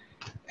class.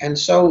 And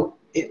so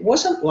it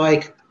wasn't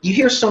like you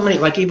hear so many,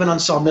 like even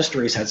Unsolved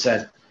Mysteries had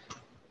said,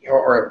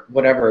 or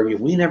whatever,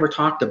 we never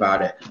talked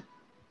about it.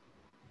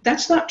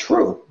 That's not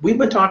true. We've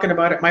been talking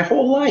about it my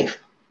whole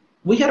life.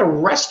 We had a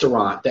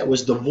restaurant that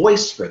was the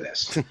voice for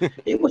this.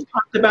 It was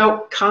talked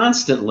about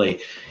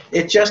constantly.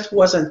 It just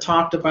wasn't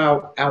talked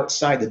about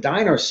outside the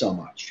diner so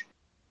much.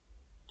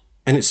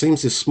 And it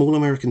seems this small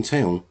American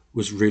town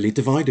was really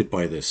divided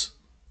by this.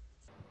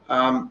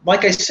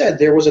 Like I said,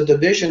 there was a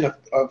division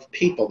of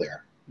people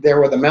there. There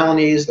were the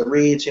Melanies, the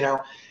Reeds,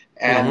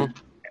 and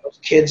those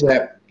kids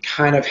that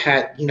kind of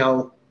had,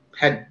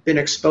 had been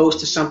exposed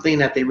to something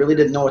that they really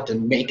didn't know what to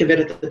make of it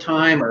at the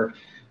time, or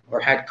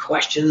had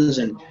questions,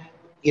 and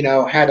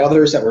had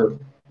others that were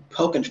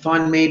poking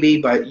fun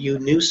maybe, but you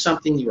knew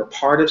something, you were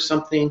part of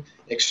something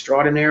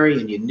extraordinary,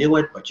 and you knew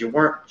it, but you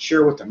weren't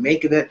sure what to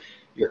make of it.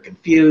 You're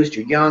confused,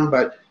 you're young,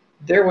 but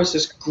there was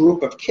this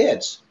group of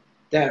kids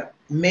that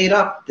made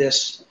up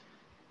this,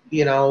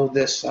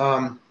 this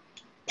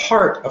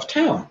part of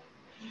town.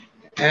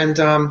 And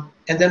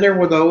then there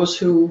were those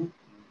who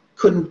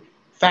couldn't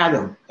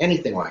fathom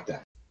anything like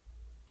that.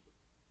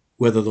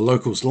 Whether the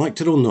locals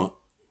liked it or not,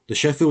 the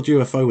Sheffield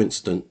UFO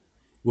incident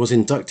was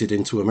inducted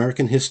into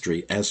American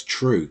history as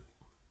true.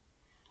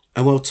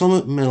 And while Tom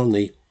and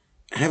Melanie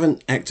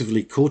haven't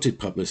actively courted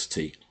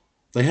publicity,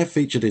 they have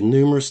featured in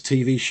numerous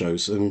TV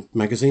shows and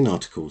magazine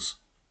articles.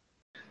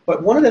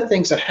 But one of the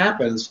things that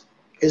happens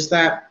is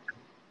that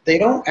they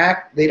don't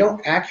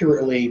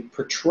accurately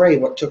portray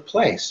what took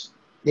place.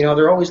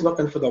 They're always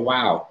looking for the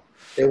wow.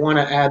 They want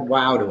to add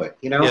wow to it,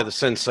 Yeah, the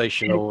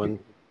sensational and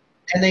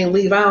they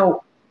leave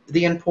out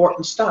the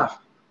important stuff,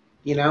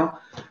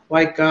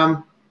 Like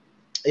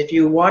if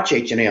you watch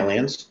Ancient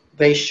Aliens,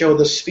 they show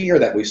the sphere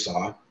that we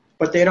saw,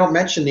 but they don't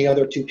mention the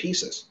other two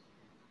pieces.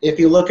 If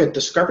you look at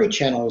Discovery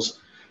Channel's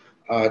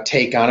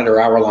take on it, or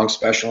hour-long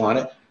special on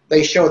it,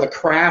 they show the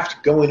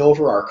craft going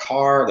over our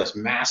car, this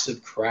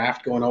massive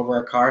craft going over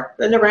our car.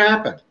 That never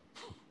happened,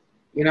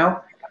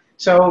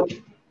 So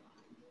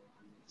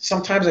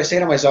sometimes I say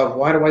to myself,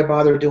 why do I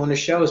bother doing the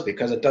shows?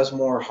 Because it does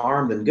more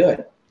harm than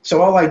good.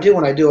 So all I do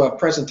when I do a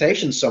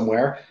presentation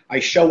somewhere, I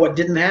show what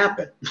didn't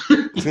happen.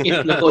 Then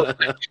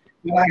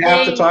I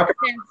have to talk about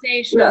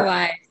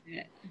sensationalize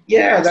it.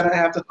 Yeah, then I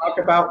have to talk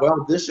about,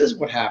 well, this is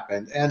what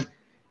happened, and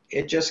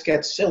it just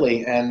gets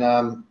silly.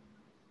 And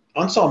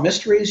Unsolved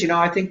Mysteries,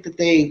 I think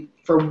that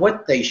for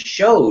what they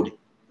showed,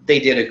 they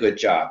did a good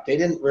job. They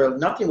didn't really,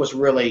 nothing was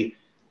really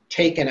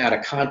taken out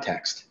of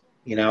context,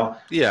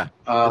 Yeah.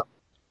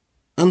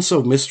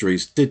 Unsolved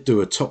Mysteries did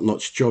do a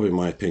top-notch job in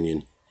my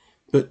opinion,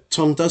 but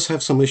Tom does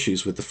have some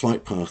issues with the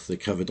flight path they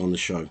covered on the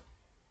show.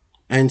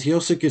 And he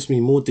also gives me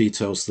more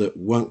details that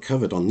weren't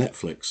covered on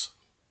Netflix.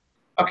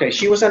 Okay,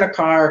 she was in a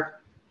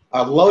car,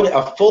 a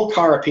full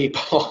car of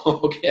people,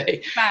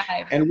 okay?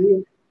 5.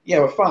 And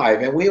we're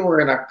 5, and we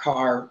were in a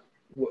car,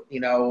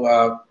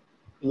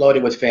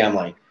 loaded with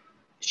family.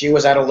 She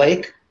was at a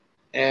lake,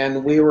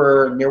 and we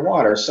were near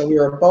water, so we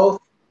were both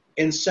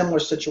in similar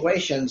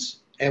situations,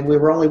 and we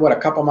were only, a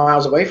couple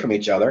miles away from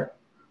each other,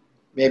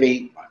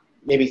 maybe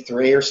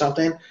 3 or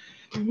something.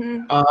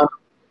 Mm-hmm.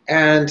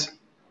 And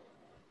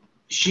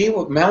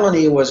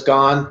Melanie was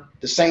gone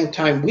the same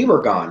time we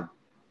were gone.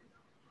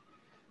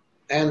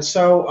 And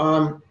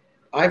so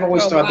I've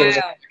always thought there was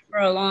for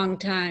a long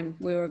time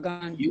we were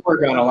gone. You were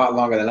gone a lot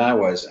longer than I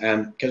was,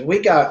 and because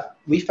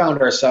we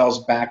found ourselves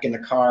back in the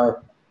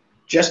car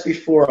just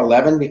before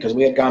 11 because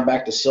we had gone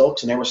back to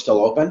Silks and they were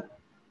still open.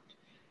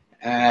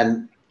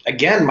 And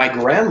again, my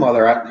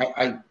grandmother,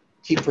 I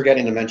keep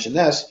forgetting to mention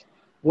this,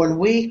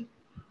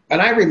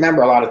 and I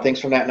remember a lot of things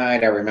from that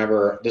night. I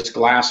remember this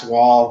glass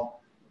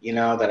wall,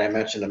 that I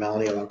mentioned to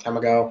Melanie a long time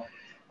ago,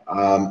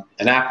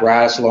 an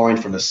apparatus lowering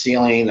from the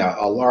ceiling,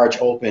 a large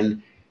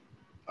open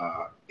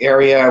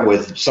area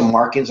with some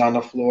markings on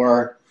the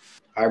floor.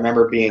 I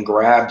remember being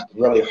grabbed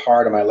really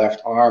hard on my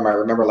left arm. I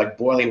remember like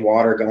boiling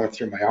water going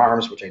through my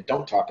arms, which I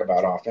don't talk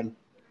about often.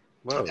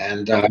 Wow.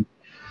 And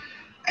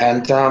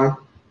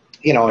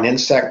an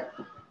insect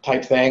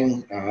type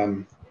thing,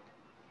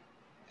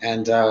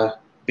 and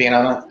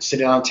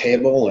sitting on a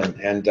table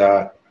and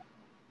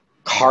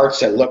carts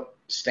that looked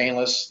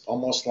stainless,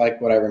 almost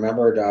like what I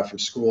remembered from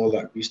school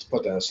that we used to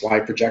put the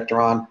slide projector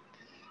on.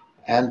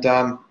 And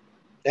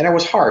it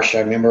was harsh. I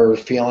remember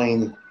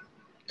feeling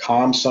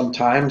calm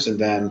sometimes and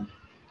then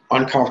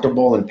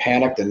uncomfortable and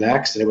panicked the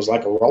next. And it was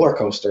like a roller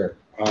coaster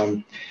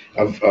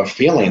of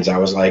feelings. I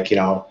was like,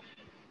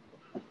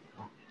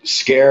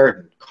 scared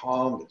and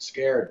calm,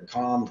 scared and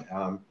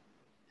calm.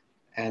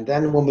 And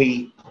then when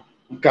we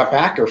got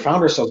back or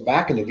found ourselves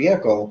back in the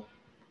vehicle,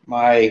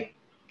 my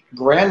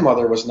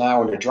grandmother was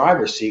now in the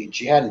driver's seat and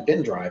she hadn't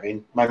been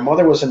driving. My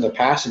mother was in the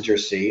passenger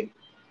seat.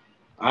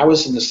 I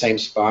was in the same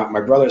spot.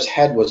 My brother's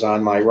head was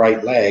on my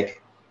right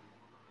leg.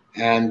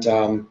 And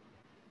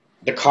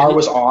the car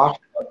was off.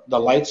 The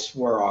lights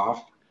were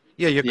off.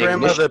 Yeah, your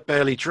grandmother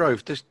barely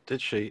drove,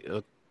 did she?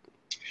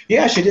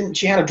 Yeah, she didn't.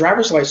 She had a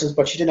driver's license,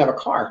 but she didn't have a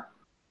car.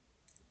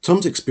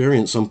 Tom's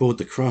experience on board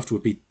the craft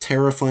would be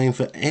terrifying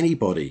for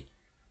anybody,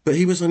 but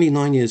he was only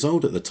 9 years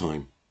old at the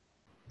time.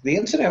 The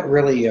incident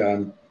really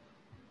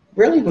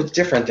was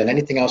different than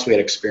anything else we had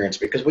experienced,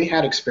 because we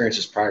had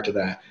experiences prior to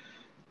that,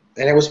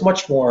 and it was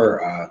much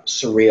more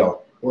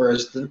surreal.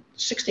 Whereas the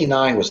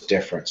 69 was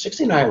different.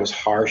 69 was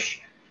harsh.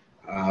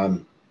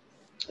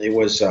 It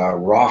was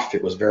rough.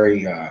 It was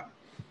very,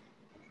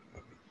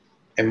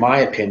 in my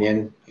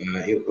opinion,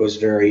 it was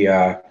very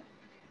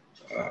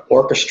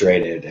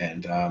orchestrated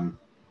and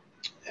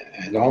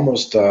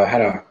almost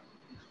had a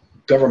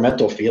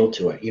governmental feel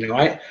to it.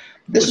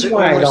 This Was is it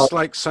why I almost don't.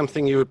 like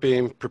something you were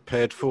being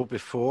prepared for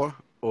before,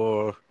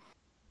 or?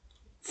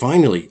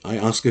 Finally, I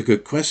ask a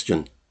good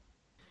question.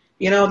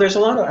 There's a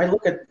lot of. I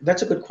look at.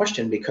 That's a good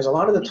question, because a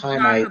lot of the We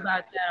time talk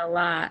about that a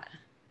lot.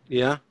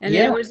 Yeah. And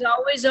Yeah. it was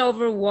always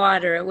over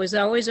water. It was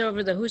always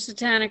over the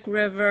Housatonic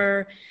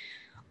River,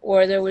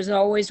 or there was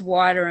always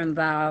water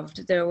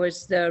involved. There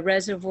was the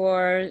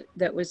reservoir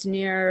that was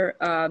near,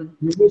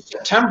 It was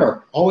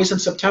September, always in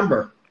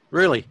September.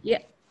 Really?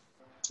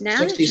 now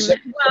that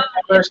 66. well,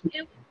 it was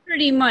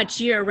pretty much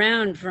year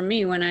round for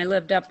me when I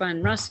lived up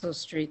on Russell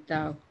Street,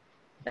 though.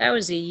 That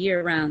was a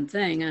year round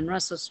thing on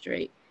Russell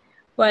Street.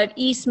 But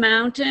East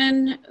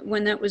Mountain,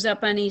 when that was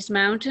up on East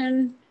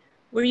Mountain,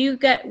 were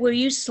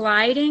you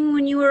sliding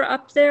when you were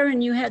up there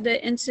and you had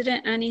the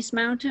incident on East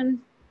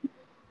Mountain?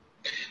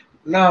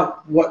 No,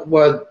 what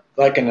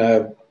like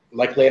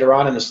later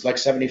on in this, like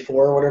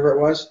 74 or whatever it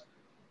was.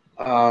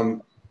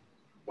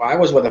 I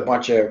was with a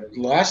bunch of.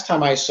 Last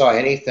time I saw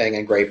anything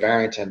in Great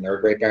Barrington or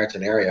Great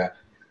Barrington area,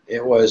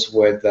 it was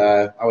with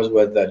I was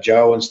with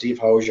Joe and Steve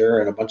Hosier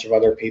and a bunch of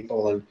other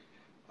people,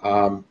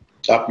 and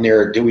up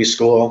near Dewey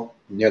School,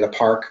 near the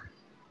park,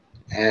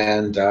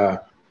 and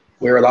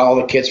we were all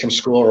the kids from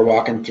school were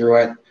walking through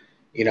it,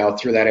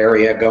 through that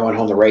area, going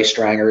home to Ray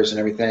Strangers and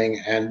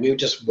everything, and we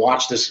just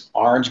watched this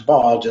orange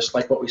ball, just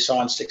like what we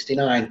saw in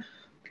 '69,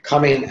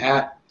 coming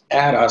at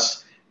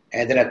us.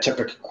 And then it took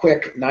a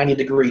quick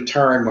 90-degree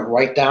turn, went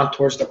right down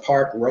towards the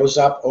park, rose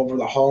up over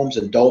the homes,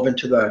 and dove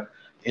into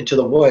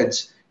the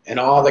woods. And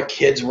all the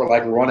kids were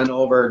like running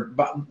over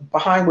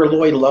behind where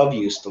Lloyd Love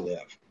used to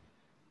live.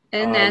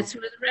 And that's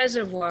where the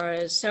reservoir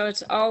is. So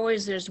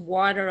there's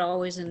water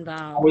always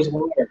involved. Always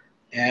water.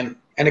 And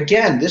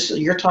again,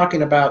 you're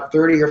talking about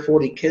 30 or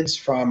 40 kids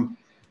from,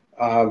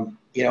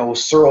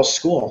 Searle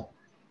School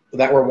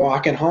that were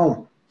walking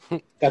home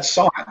that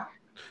saw it.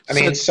 I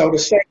mean, so to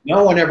say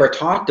no one ever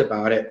talked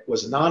about it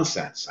was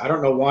nonsense. I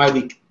don't know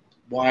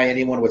why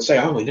anyone would say,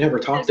 "Oh, we never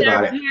talked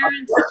about it." Our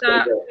parents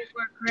thought we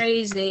were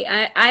crazy.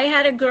 I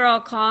had a girl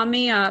call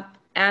me up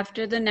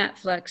after the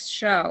Netflix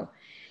show.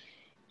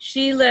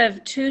 She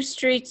lived 2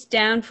 streets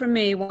down from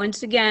me,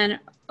 once again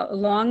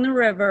along the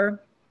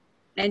river,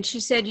 and she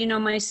said,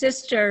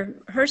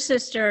 her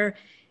sister,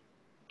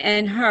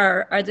 and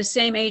her are the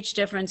same age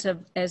difference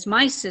as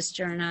my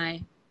sister and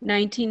I,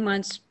 19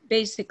 months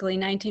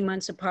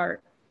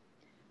apart.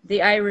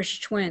 The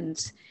Irish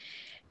twins.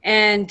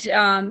 And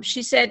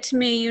she said to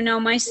me,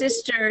 my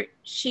sister,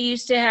 she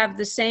used to have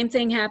the same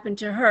thing happen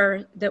to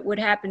her that would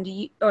happen to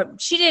you. Or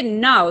she didn't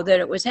know that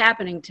it was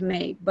happening to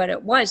me, but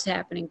it was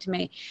happening to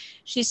me.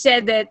 She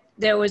said that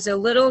there was a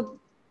little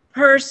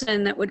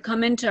person that would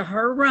come into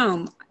her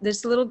room.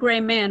 This little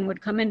gray man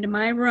would come into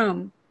my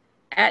room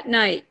at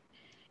night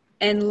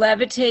and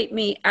levitate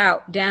me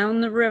out down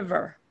the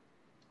river.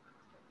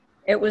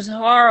 It was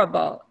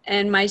horrible.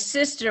 And my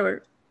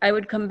sister, I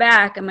would come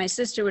back and my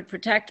sister would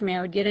protect me.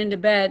 I would get into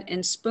bed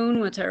and spoon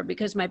with her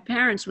because my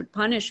parents would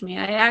punish me.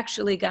 I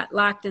actually got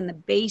locked in the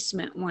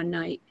basement one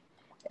night.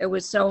 It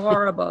was so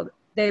horrible.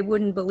 They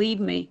wouldn't believe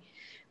me.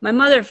 My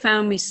mother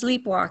found me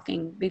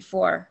sleepwalking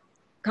before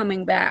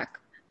coming back.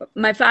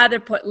 My father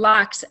put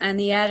locks on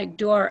the attic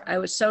door. I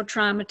was so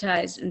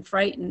traumatized and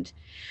frightened.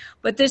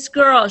 But this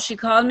girl, she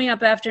called me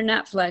up after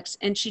Netflix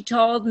and she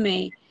told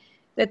me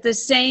that the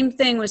same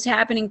thing was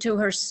happening to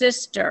her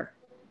sister.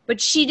 But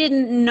she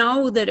didn't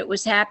know that it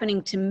was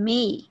happening to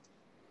me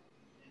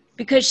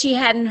because she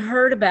hadn't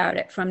heard about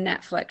it from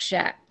Netflix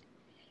yet.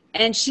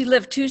 And she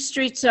lived 2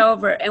 streets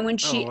over. And when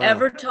she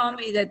ever told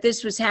me that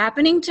this was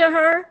happening to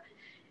her,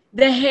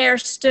 the hair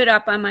stood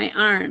up on my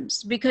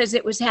arms because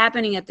it was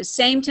happening at the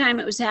same time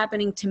it was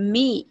happening to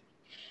me.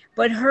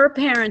 But her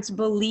parents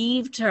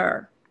believed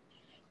her,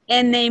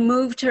 and they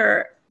moved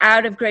her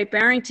out of Great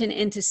Barrington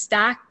into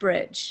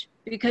Stockbridge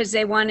because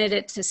they wanted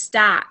it to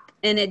stop.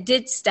 And it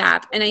did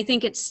stop. And I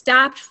think it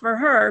stopped for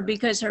her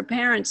because her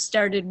parents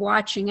started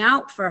watching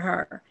out for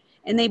her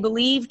and they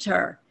believed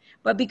her.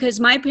 But because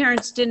my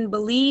parents didn't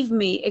believe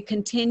me, it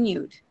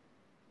continued.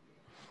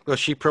 Well,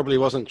 she probably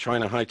wasn't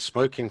trying to hide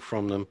smoking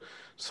from them,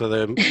 so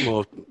they're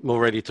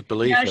more ready to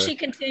believe her. No, she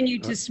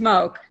continued to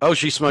smoke. Oh,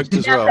 she smoked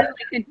as well.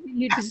 Definitely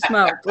continued to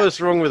smoke. What's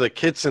wrong with the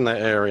kids in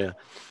that area?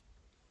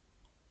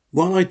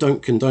 While I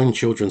don't condone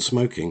children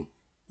smoking,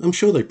 I'm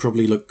sure they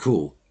probably look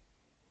cool.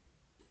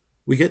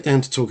 We get down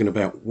to talking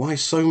about why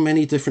so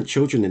many different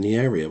children in the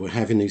area were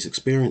having these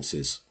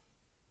experiences.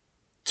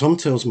 Tom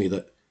tells me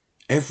that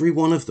every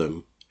one of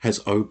them has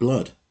O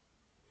blood.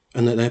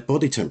 and that their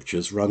body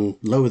temperatures run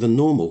lower than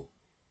normal.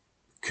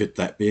 Could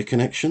that be a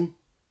connection?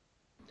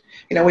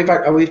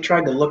 We've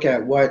tried to look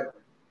at what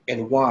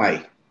and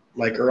why.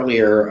 Like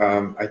earlier,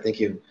 I think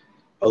you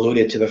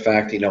alluded to the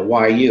fact,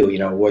 why you?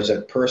 Was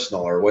it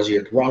personal, or was you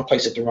at the wrong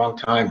place at the wrong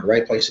time, the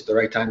right place at the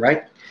right time,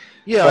 right?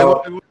 Yeah,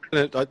 So,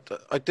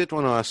 I did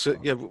want to ask,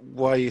 yeah,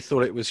 why you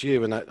thought it was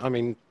you, and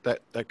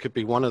that could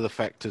be one of the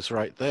factors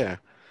right there.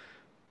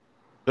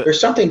 But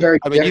there's something very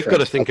different. You've got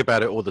to think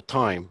about it all the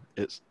time.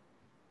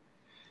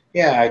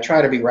 Yeah, I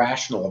try to be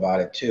rational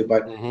about it too.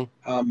 But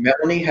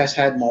Melanie has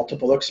had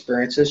multiple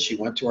experiences. She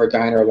went to our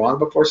diner long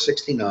before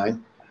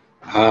 69.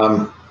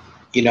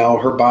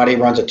 Her body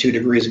runs at 2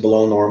 degrees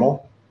below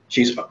normal.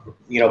 She's,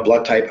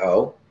 blood type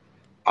O.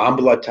 I'm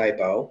blood type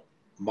O.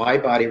 My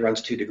body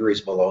runs 2 degrees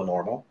below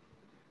normal.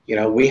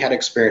 We had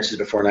experiences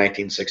before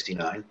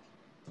 1969.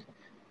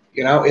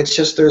 It's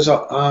just there's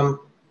I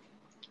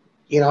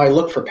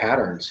look for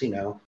patterns,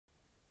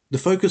 The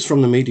focus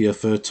from the media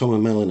for Tom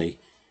and Melanie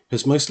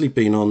has mostly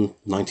been on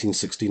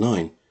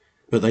 1969,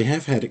 but they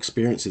have had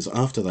experiences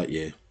after that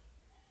year.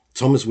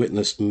 Tom has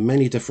witnessed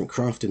many different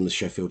craft in the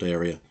Sheffield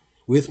area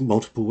with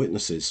multiple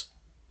witnesses,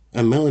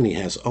 and Melanie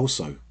has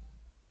also.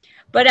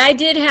 But I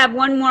did have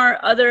one more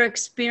other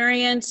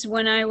experience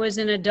when I was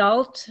an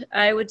adult.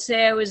 I would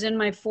say I was in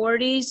my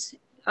 40s,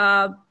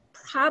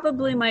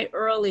 probably my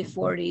early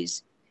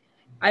 40s.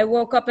 I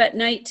woke up at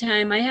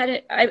nighttime.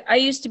 I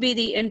used to be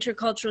the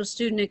intercultural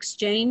student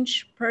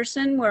exchange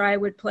person where I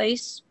would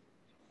place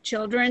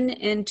children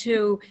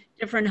into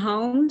different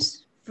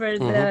homes for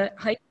the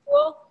high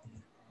school.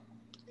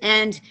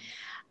 And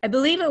I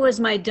believe it was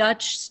my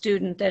Dutch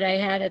student that I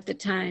had at the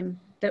time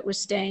that was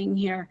staying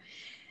here.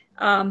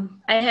 I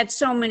had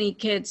so many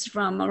kids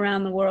from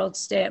around the world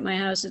stay at my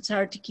house. It's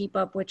hard to keep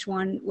up which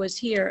one was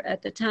here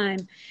at the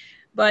time.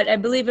 But I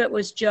believe it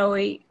was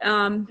Joey.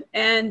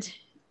 And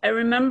I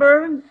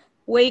remember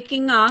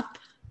waking up,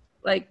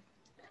 like,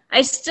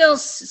 I still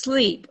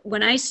sleep.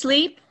 When I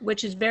sleep,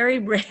 which is very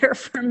rare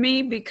for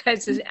me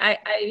because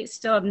I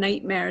still have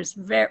nightmares,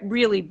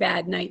 really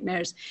bad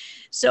nightmares.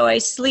 So I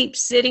sleep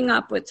sitting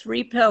up with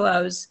 3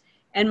 pillows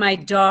and my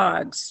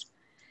dogs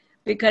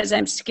because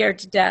I'm scared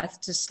to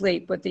death to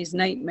sleep with these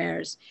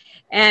nightmares.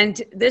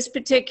 And this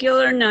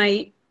particular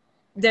night,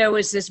 there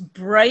was this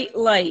bright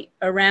light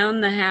around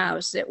the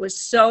house. It was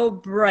so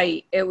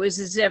bright. It was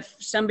as if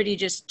somebody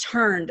just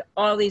turned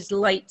all these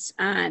lights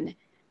on.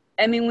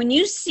 I mean, when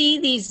you see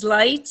these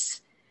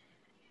lights,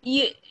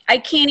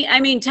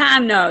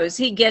 Tom knows,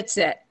 he gets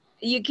it.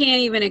 You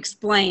can't even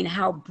explain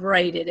how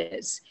bright it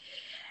is.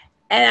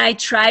 And I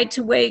tried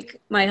to wake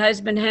my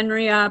husband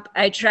Henry up.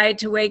 I tried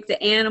to wake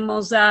the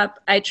animals up.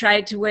 I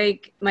tried to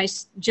wake my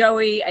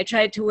Joey. I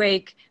tried to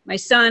wake my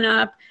son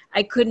up.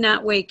 I could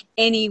not wake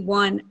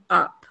anyone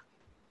up.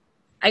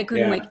 I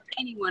couldn't wake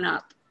anyone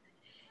up.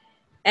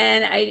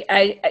 And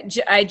I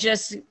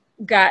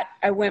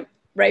went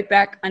right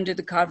back under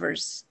the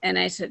covers. And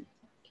I said,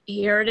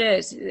 here it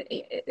is.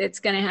 It's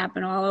going to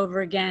happen all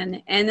over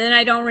again. And then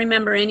I don't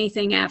remember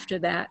anything after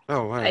that.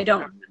 Oh, wow. I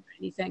don't remember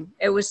anything.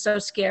 It was so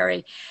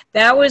scary.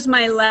 That was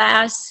my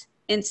last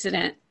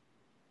incident.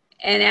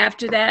 And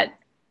after that,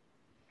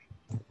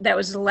 that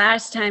was the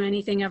last time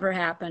anything ever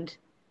happened.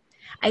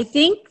 I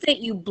think that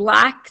you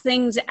block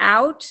things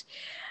out.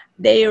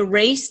 They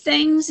erase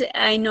things.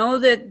 I know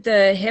that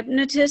the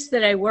hypnotist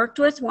that I worked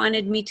with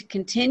wanted me to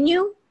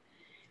continue,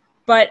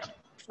 but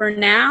for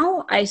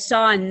now, I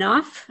saw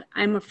enough.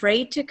 I'm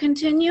afraid to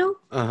continue.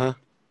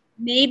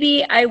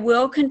 Maybe I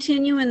will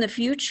continue in the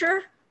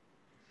future.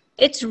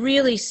 It's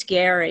really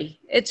scary.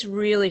 It's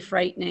really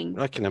frightening.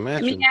 I can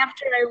imagine. I mean,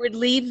 after I would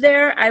leave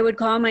there, I would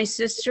call my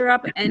sister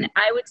up and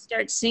I would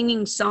start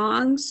singing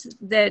songs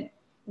that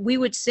we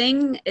would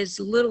sing as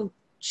little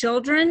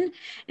children.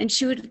 And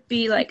she would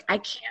be like, I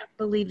can't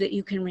believe that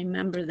you can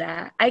remember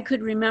that. I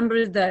could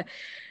remember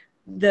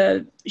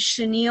the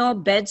chenille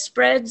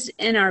bedspreads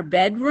in our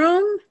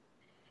bedroom.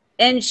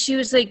 And she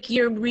was like,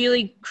 you're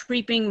really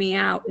creeping me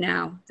out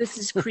now. This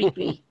is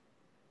creepy.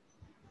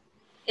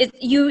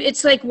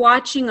 It's like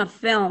watching a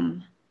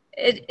film.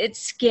 It's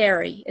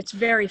scary. It's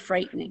very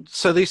frightening.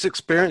 So these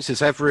experiences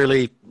have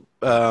really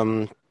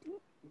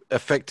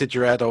affected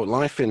your adult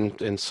life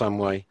in some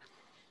way.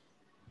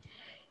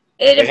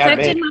 It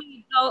affected my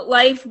adult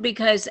life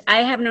because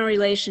I have no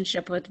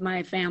relationship with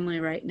my family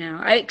right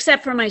now,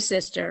 except for my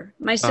sister.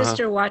 My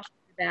sister watched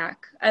me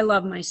back. I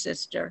love my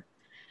sister.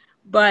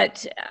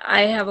 But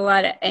I have a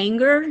lot of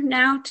anger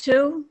now,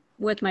 too,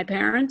 with my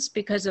parents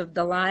because of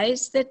the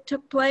lies that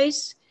took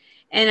place.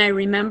 And I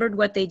remembered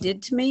what they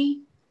did to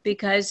me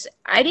because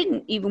I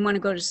didn't even want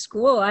to go to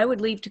school. I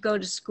would leave to go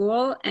to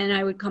school and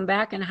I would come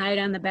back and hide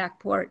on the back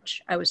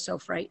porch. I was so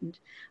frightened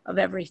of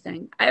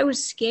everything. I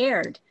was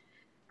scared.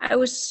 I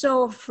was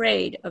so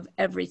afraid of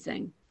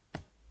everything.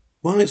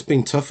 While it's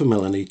been tough for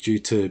Melanie due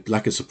to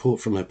lack of support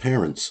from her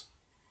parents,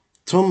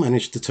 Tom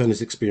managed to turn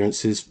his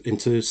experiences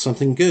into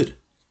something good.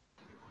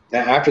 Now,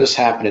 after this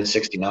happened in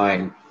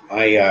 69,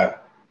 I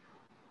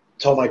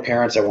told my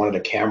parents I wanted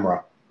a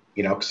camera,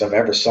 because if I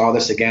ever saw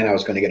this again, I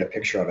was going to get a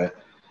picture of it.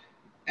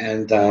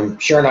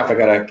 And sure enough, I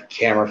got a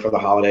camera for the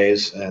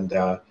holidays, and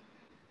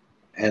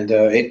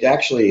it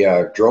actually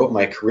drove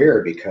my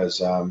career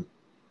because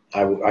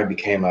I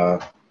became I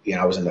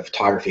was in the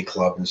photography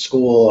club in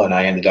school, and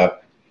I ended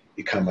up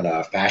becoming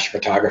a fashion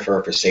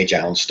photographer for Sage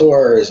Allen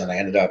Stores, and I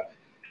ended up,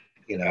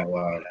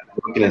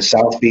 working in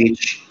South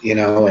Beach, and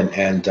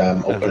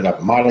opening up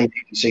a modeling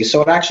agency.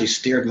 So it actually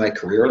steered my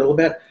career a little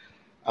bit.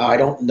 I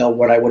don't know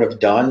what I would have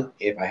done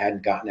if I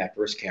hadn't gotten that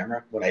first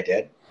camera when I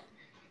did.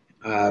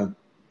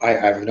 I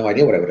have no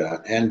idea what I would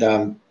have done. And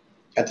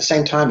at the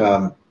same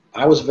time,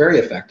 I was very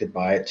affected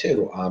by it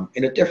too,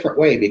 in a different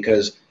way,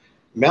 because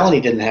Melanie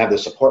didn't have the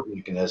support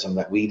mechanism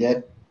that we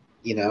did,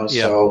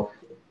 so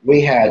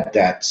we had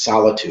that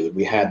solitude,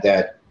 we had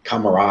that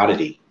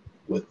camaraderie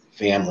with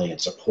family and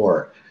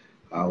support,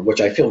 which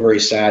I feel very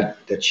sad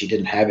that she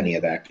didn't have any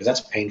of that, because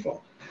that's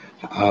painful.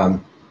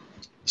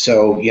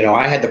 So,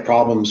 I had the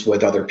problems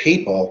with other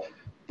people,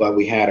 but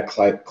we had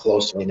a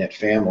closely knit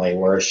family,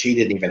 whereas she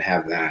didn't even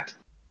have that.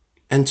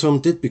 And Tom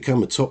did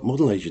become a top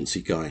model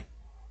agency guy,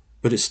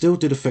 but it still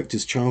did affect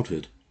his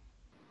childhood.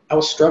 I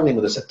was struggling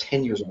with this at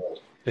 10 years old.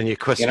 And you're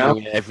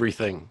questioning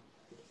everything.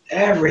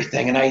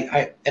 Everything. And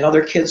and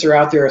other kids are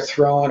out there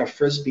throwing a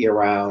Frisbee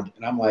around,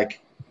 and I'm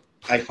like,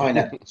 I find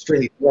that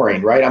extremely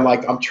boring, right?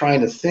 I'm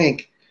trying to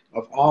think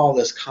of all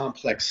this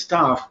complex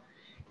stuff,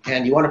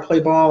 and you want to play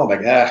ball? I'm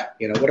like, what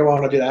do I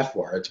want to do that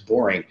for? It's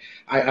boring.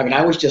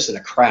 I was just in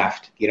a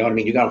craft, you know what I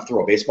mean? You got to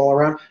throw a baseball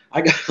around.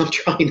 I'm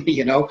trying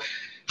to,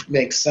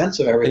 make sense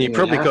of everything. And you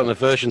probably got an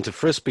aversion to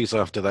Frisbees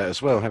after that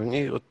as well, haven't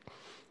you?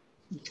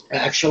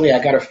 Actually,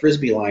 I got a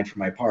Frisbee line for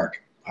my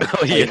park.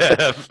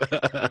 Yeah.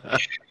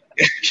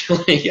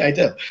 Actually, yeah, I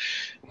did.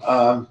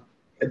 A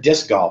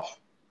disc golf,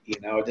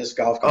 a disc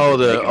golf. Oh,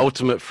 the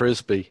ultimate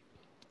Frisbee.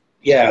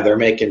 Yeah, they're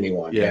making me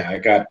one. Yeah, I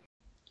got.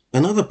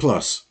 Another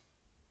plus.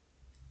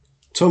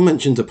 Tom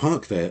mentioned a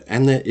park there,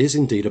 and there is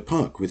indeed a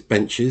park with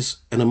benches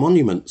and a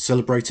monument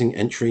celebrating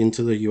entry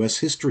into the US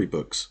history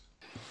books.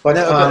 But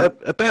now,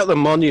 about the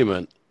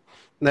monument,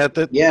 now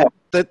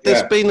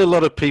there's been a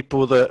lot of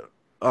people that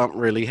aren't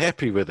really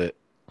happy with it.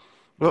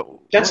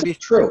 Well, that's not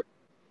true.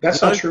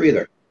 That's not true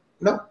either.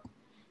 No.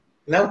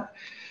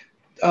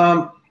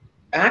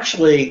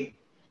 Actually,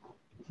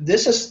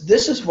 this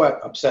is what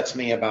upsets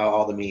me about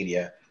all the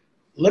media.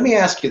 Let me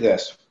ask you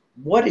this: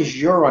 what is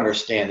your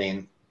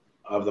understanding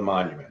of the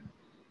monument?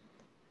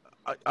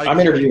 I'm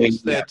interviewing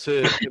there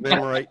to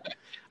commemorate.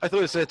 I thought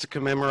it was there to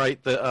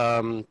commemorate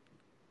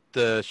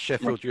the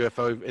Sheffield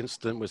UFO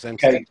incident was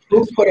empty. Okay,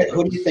 who put it?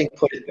 Who do you think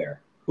put it there?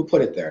 Who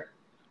put it there?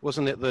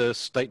 Wasn't it the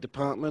State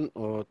Department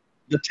or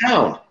the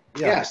town?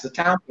 Yeah. Yes, the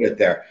town put it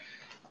there.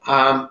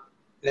 Now,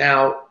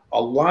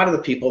 a lot of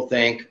the people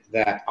think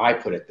that I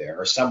put it there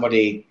or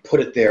somebody put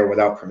it there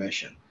without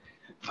permission.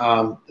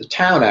 The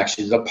town,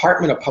 actually, the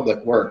Department of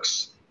Public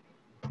Works,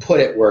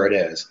 put it where it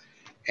is,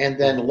 and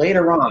then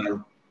later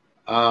on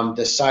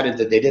decided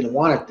that they didn't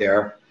want it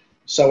there.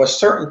 So a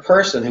certain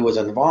person who was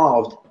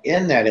involved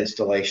in that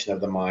installation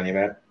of the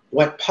monument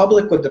went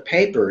public with the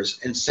papers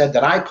and said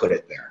that I put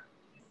it there.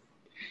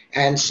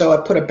 And so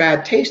it put a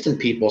bad taste in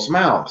people's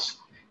mouths.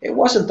 It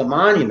wasn't the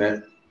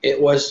monument. It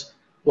was,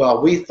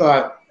 well, we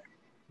thought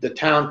the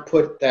town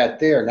put that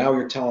there. Now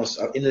you're telling us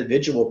an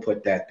individual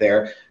put that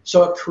there.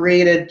 So it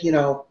created,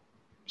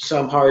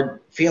 some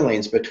hard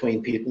feelings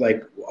between people.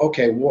 Like,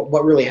 okay,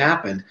 what really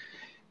happened?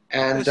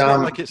 And it's not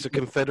like it's a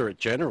Confederate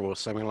general or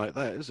something like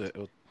that, is it?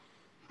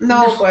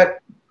 No, but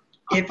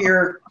if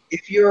you're,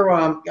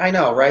 I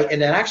know, right?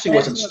 And it actually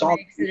was installed.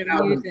 It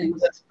was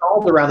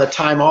installed around the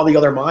time all the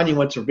other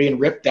monuments were being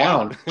ripped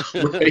down.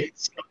 Right?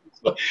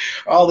 So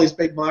all these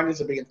big monuments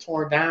are being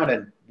torn down,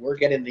 and we're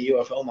getting the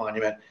UFO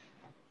monument.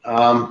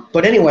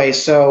 But anyway,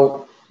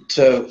 so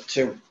to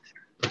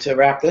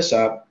wrap this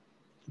up,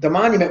 the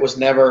monument was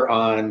never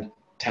on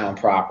town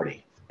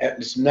property.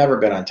 It's never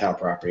been on town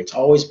property. It's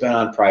always been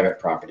on private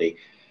property.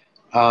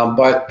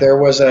 But there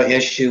was an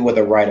issue with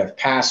a right of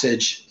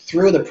passage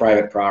through the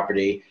private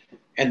property,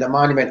 and the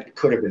monument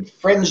could have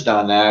infringed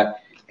on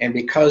that. And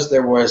because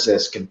there was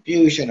this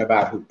confusion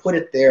about who put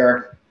it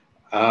there,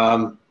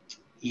 Nadine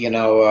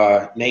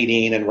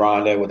and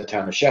Rhonda with the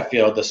town of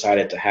Sheffield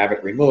decided to have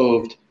it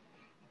removed,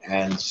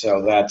 and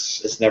so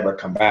it's never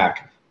come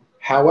back.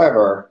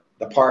 However,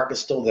 the park is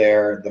still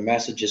there. The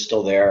message is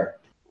still there.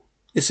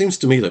 It seems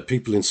to me that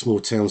people in small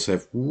towns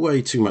have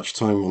way too much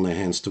time on their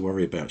hands to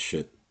worry about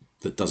shit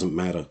that doesn't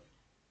matter.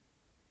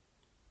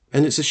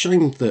 And it's a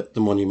shame that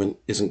the monument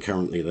isn't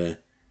currently there.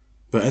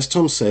 But as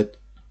Tom said,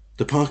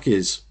 the park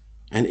is,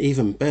 and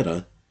even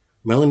better,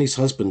 Melanie's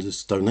husband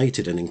has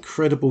donated an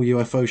incredible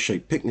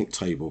UFO-shaped picnic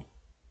table.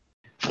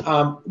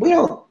 We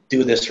don't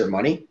do this for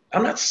money.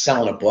 I'm not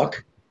selling a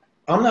book.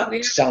 I'm not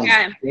selling. We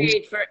haven't gotten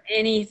paid for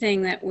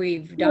anything that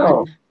we've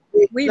done.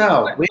 We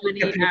don't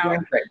get paid.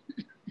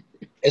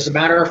 As a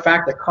matter of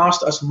fact, it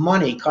cost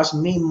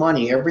me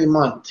money every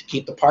month to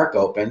keep the park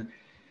open.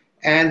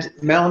 And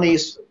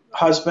Melanie's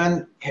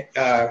husband,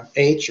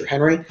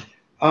 Henry,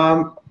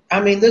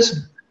 this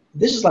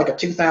is like a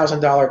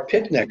 $2,000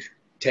 picnic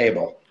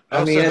table. I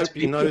I mean, also it's hope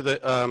you know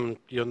that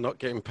you're not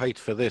getting paid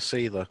for this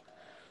either.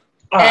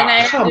 And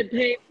I come had to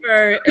pay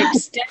for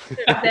extensive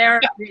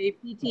therapy,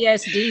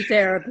 PTSD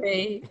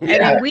therapy. I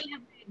Yeah. mean, we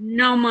have made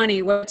no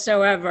money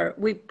whatsoever.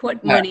 We put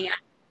Yeah. money out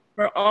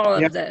for all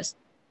Yeah. of this.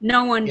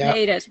 No one Yeah.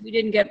 paid us. We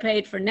didn't get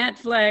paid for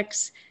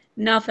Netflix,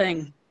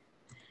 nothing.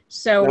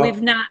 So No.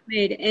 we've not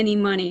made any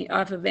money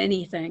off of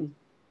anything.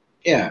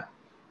 Yeah,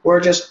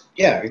 we're just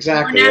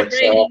exactly. We're not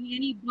It's writing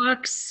any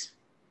books,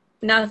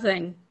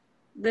 nothing.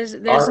 There's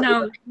our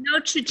no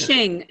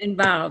cha-ching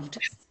involved.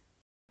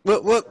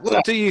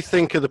 What do you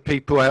think of the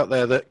people out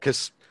there that,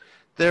 because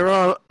there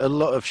are a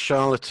lot of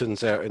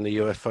charlatans out in the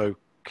UFO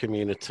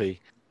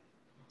community.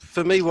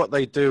 For me, what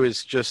they do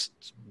is just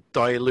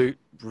dilute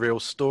real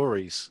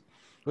stories.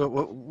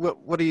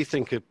 What do you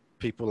think of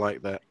people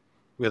like that,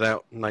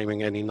 without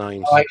naming any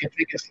names? I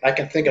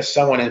can think of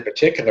someone in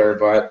particular,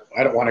 but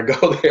I don't want to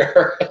go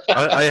there.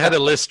 I had a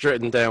list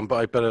written down, but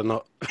I better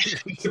not.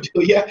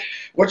 Yeah,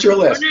 what's your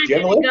list? We're Do you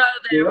not have a going to list?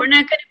 go there. We're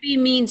not going to be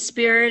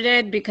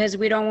mean-spirited because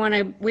we don't want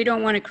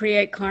to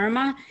create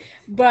karma.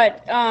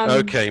 But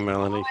Okay,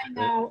 Melanie. all I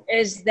know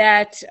is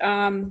that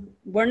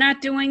we're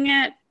not doing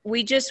it.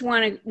 We just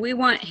we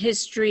want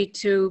history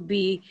to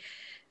be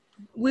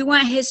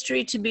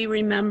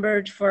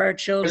remembered for our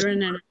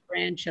children and our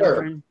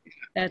grandchildren.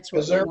 That's what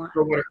we Preserve want.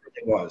 for what it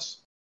really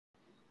was.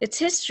 It's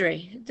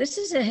history. This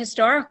is a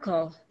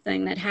historical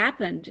thing that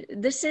happened.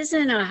 This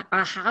isn't a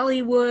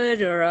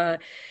Hollywood or a...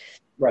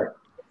 Right.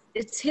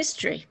 It's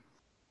history.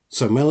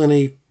 So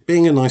Melanie,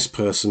 being a nice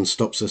person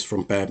stops us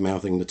from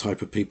bad-mouthing the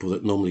type of people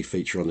that normally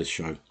feature on this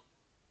show.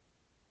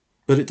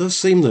 But it does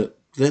seem that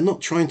they're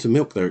not trying to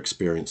milk their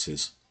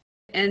experiences.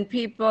 And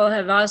people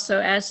have also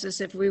asked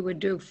us if we would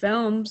do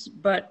films,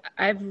 but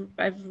I've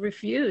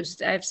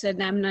refused. I've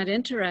said I'm not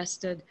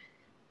interested.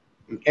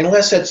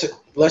 Unless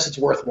it's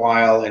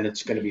worthwhile and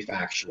it's going to be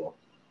factual.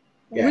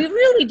 Yeah. We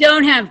really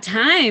don't have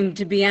time,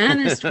 to be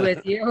honest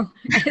with you.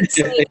 It's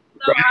like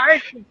so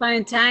hard to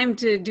find time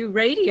to do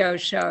radio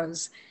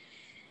shows.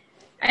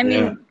 I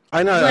mean,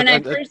 I know. when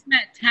I first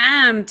met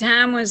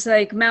Tom was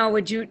like, Mel,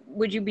 would you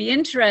be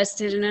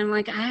interested? And I'm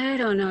like, I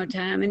don't know,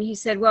 Tom. And he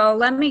said, well,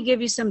 let me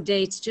give you some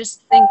dates.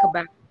 Just think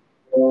about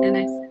it. And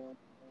I said,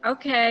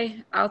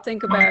 okay, I'll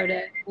think about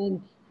it.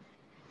 And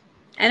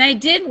I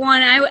did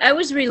one. I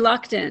was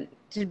reluctant,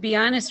 to be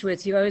honest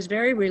with you. I was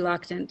very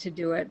reluctant to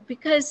do it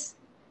because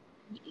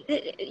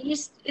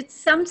it's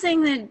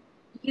something that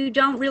you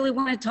don't really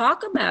want to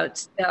talk about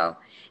still.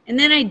 And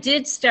then I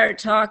did start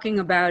talking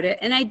about it,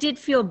 and I did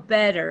feel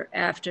better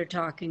after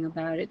talking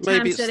about it. Maybe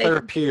Tom it's said,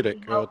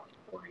 therapeutic. For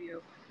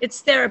you. It's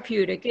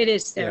therapeutic. It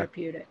is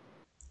therapeutic.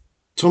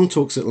 Tom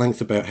talks at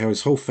length about how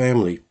his whole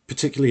family,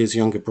 particularly his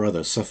younger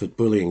brother, suffered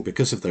bullying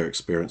because of their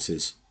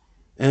experiences.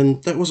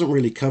 And that wasn't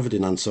really covered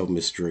in Unsolved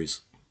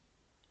Mysteries.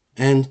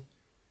 And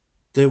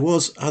there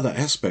was other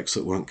aspects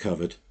that weren't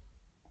covered.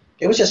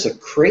 It was just a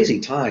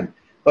crazy time.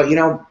 But,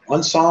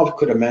 Unsolved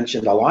could have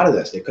mentioned a lot of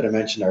this. They could have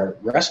mentioned our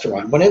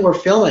restaurant. When they were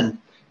filming,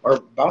 or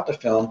about to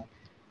film,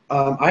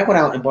 I went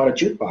out and bought a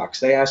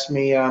jukebox. They asked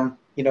me,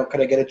 could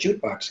I get a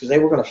jukebox? Because they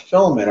were going to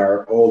film in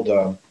our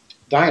old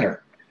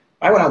diner.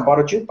 I went out and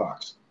bought a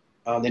jukebox.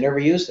 They never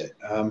used it.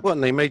 What,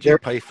 and they made you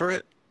pay for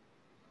it?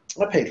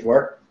 I paid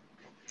for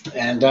it.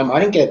 And I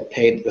didn't get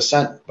paid a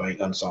cent by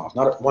Unsolved,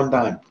 not one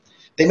dime.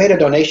 They made a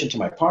donation to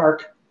my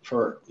park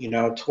for,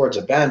 towards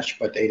a bench,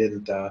 but they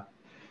didn't...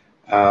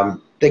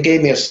 they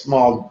gave me a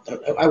small,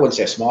 I wouldn't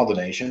say a small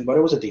donation, but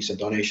it was a decent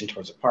donation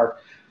towards the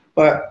park.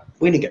 But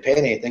we didn't get paid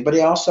anything. But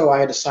I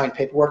had to sign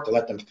paperwork to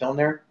let them film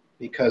there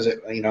because,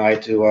 I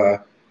had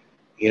to,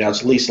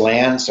 it's leased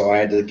land, so I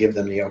had to give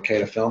them the okay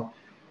to film.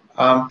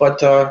 But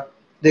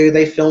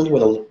they filmed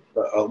with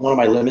one of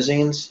my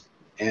limousines,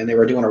 and they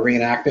were doing a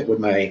reenactment with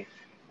my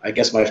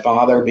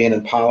father being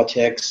in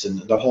politics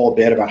and the whole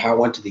bit about how it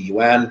went to the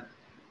UN.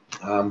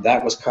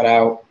 That was cut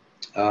out.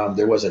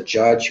 There was a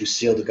judge who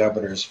sealed the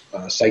governor's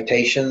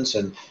citations,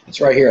 and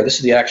it's right here. This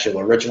is the actual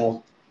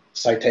original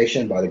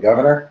citation by the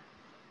governor.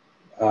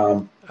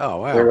 Oh,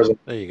 wow.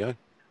 There you go.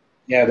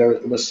 Yeah,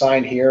 it was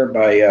signed here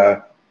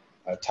by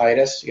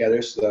Titus. Yeah,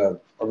 there's the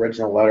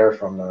original letter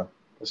from the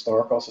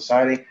Historical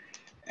Society.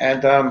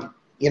 And,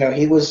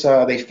 he was,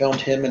 they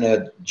filmed him in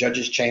a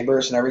judge's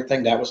chambers and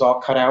everything. That was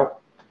all cut out.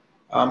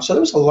 So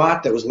there was a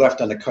lot that was left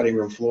on the cutting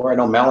room floor. I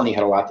know Melanie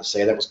had a lot to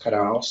say that was cut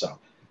out also.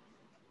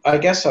 I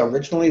guess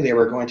originally they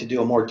were going to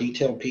do a more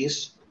detailed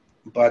piece,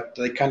 but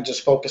they kind of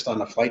just focused on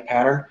the flight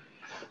pattern,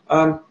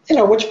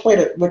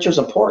 which was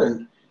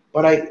important.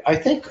 But I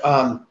think,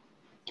 well,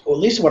 at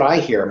least what I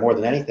hear more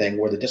than anything,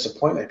 where the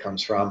disappointment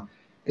comes from,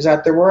 is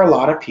that there were a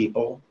lot of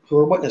people who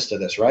were witness to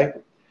this, right?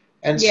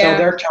 And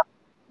so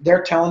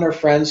they're telling their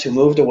friends who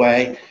moved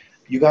away,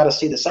 you got to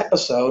see this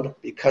episode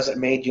because it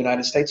made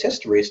United States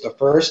history. It's the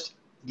first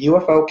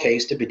UFO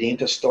case to be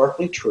deemed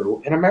historically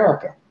true in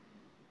America.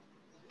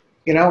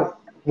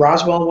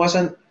 Roswell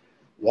wasn't,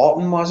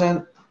 Walton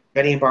wasn't,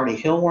 Betty and Barney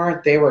Hill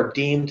weren't. They were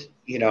deemed,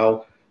 they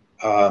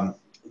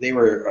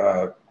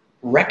were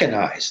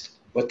recognized,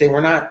 but they were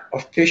not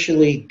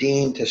officially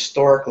deemed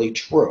historically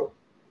true.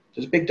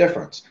 There's a big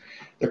difference.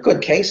 They're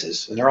good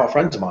cases, and they're all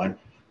friends of mine.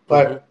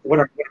 But what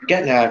I'm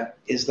getting at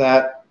is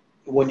that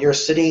when you're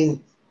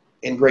sitting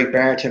in Great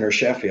Barrington or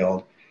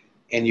Sheffield,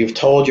 and you've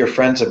told your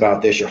friends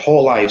about this your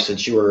whole life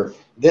since you were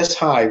this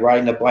high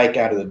riding a bike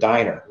out of the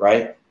diner,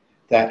 right?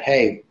 That,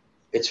 hey,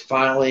 it's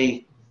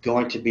finally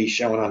going to be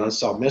shown on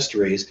Unsolved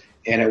Mysteries,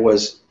 and it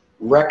was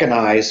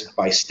recognized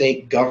by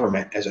state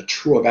government as a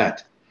true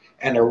event.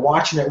 And they're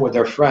watching it with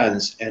their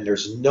friends, and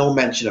there's no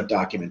mention of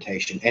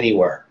documentation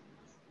anywhere.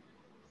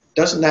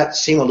 Doesn't that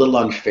seem a little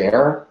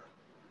unfair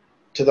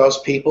to those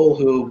people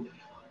who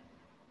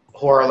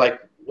are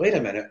like, wait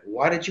a minute,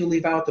 why did you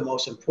leave out the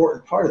most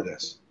important part of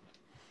this?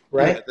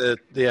 Right? Yeah,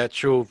 the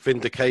actual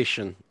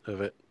vindication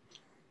of it.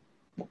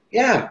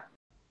 Yeah.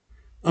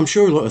 I'm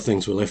sure a lot of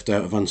things were left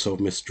out of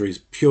Unsolved Mysteries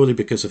purely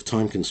because of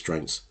time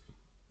constraints,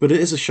 but it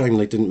is a shame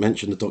they didn't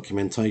mention the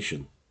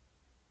documentation.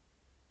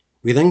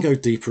 We then go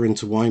deeper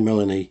into why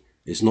Melanie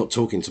is not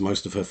talking to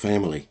most of her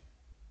family.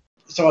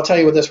 So I'll tell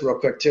you this real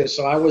quick, too.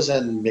 So I was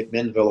in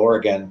McMinnville,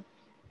 Oregon,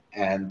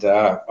 and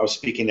I was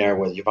speaking there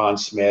with Yvonne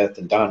Smith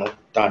and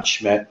Don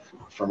Schmidt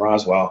from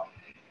Roswell.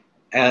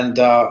 And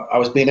I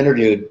was being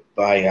interviewed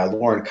by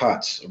Lauren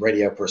Cutts, a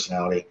radio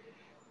personality.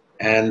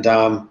 And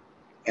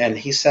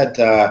he said,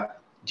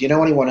 do you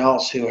know anyone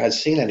else who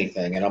has seen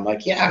anything? And I'm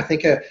like, yeah, I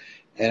think, and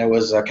it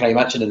was, can I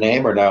mention the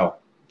name or no?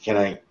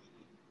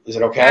 Is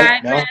it okay?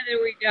 I'd No? rather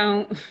we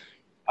don't.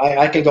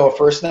 I can go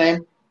first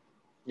name?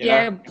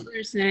 Yeah,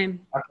 first name.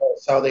 Okay,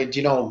 so do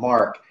you know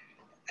Mark?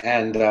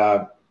 And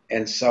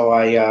so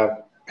I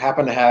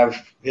happen to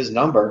have his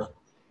number,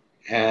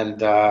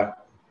 and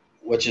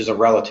which is a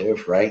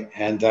relative, right?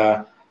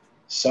 And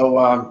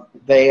so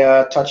they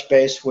touched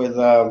base with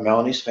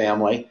Melanie's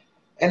family,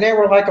 and they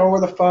were like over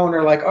the phone.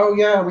 They're like, "Oh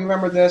yeah,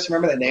 remember this,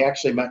 remember that." And they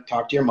actually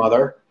talked to your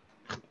mother,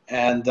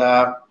 and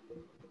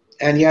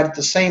yet at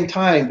the same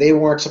time they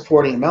weren't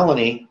supporting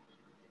Melanie,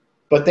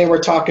 but they were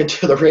talking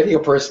to the radio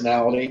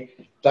personality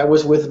that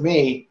was with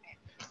me.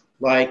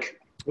 Like,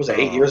 was it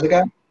 8 years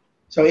ago?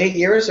 So 8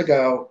 years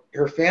ago,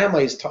 her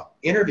family's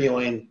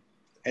interviewing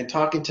and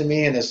talking to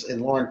me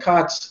and Lauren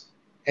Cutts,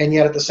 and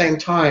yet at the same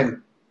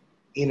time,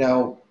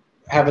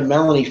 having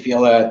Melanie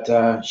feel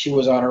that she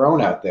was on her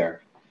own out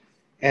there.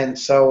 And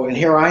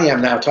here I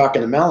am now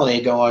talking to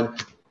Melanie going,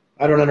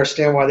 I don't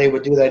understand why they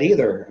would do that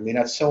either. I mean,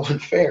 that's so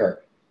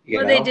unfair.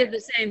 Well, they did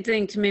the same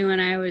thing to me when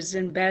I was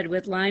in bed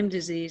with Lyme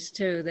disease,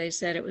 too. They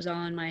said it was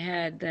all in my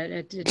head, that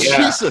it didn't. Yeah.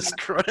 Jesus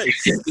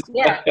Christ.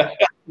 Yeah.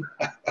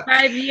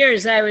 5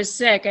 years I was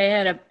sick. I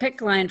had a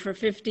PICC line for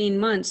 15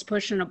 months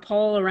pushing a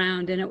pole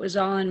around, and it was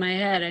all in my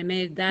head. I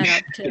made that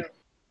up, too.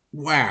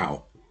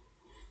 Wow.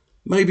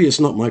 Maybe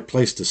it's not my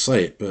place to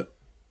say it, but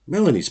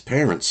Melanie's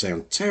parents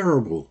sound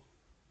terrible.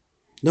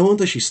 No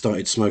wonder she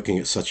started smoking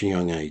at such a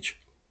young age.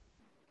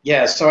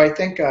 Yeah, so I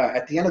think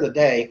at the end of the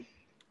day,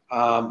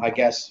 I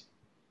guess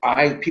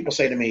people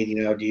say to me,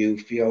 do you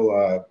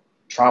feel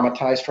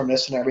traumatized from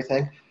this and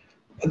everything?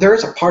 There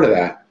is a part of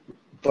that,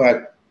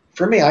 but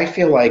for me, I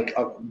feel like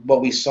what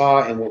we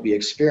saw and what we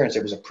experienced,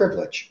 it was a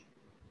privilege,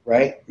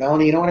 right?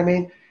 Melanie, you know what I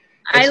mean?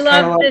 I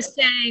love this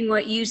saying,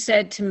 what you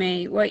said to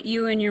me, what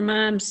you and your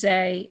mom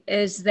say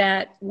is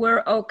that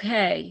we're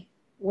okay.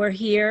 We're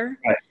here.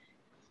 Right.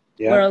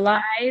 Yeah. We're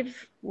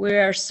alive.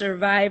 We're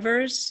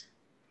survivors.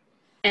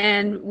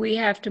 And we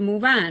have to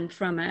move on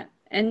from it.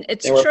 And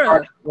it's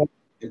true.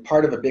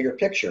 Part of a bigger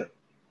picture.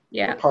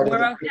 Yeah,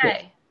 we're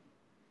okay.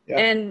 Yeah.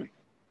 And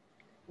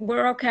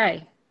we're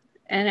okay.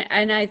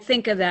 And I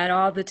think of that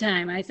all the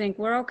time. I think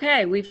we're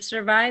okay. We've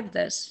survived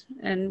this,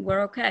 and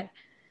we're okay.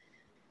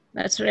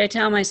 That's what I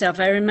tell myself.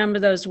 I remember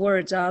those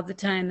words all the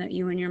time that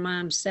you and your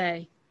mom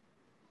say.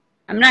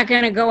 I'm not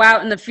going to go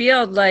out in the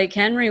field like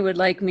Henry would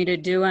like me to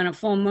do on a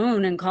full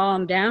moon and call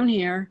him down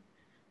here.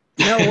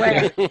 No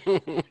way.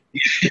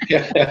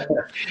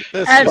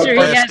 After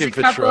he has a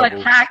couple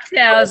of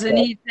cocktails and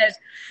he says,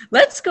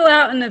 let's go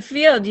out in the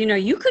field.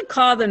 You could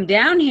call them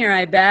down here,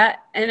 I bet.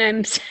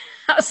 And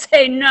I'll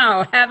say,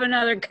 no, have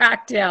another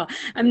cocktail.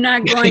 I'm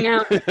not going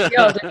out in the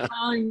field and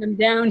calling them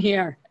down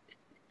here.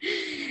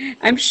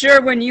 I'm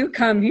sure when you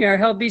come here,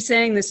 he'll be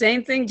saying the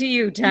same thing to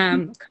you,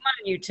 Tom. Come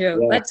on, you two.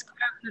 Yeah. Let's go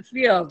out in the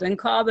field and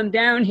call them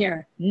down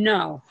here.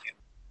 No.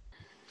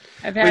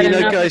 I've had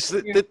enough. Guys,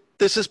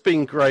 this has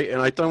been great, and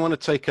I don't want to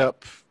take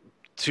up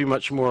too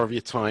much more of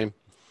your time.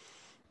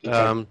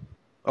 Okay.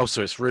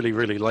 So it's really,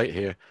 really late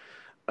here.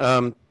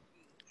 I'm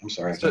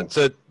sorry.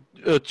 So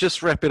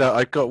just wrap it up.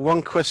 I've got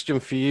one question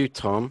for you,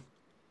 Tom.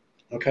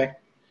 Okay.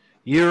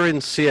 You're in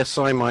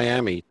CSI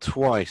Miami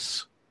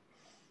twice,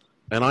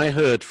 and I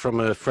heard from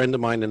a friend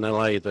of mine in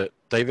LA that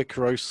David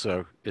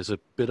Caruso is a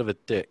bit of a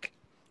dick.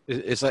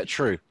 Is that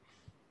true?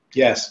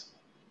 Yes.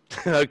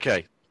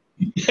 Okay.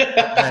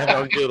 I have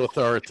on good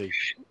authority.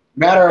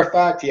 Matter of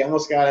fact, he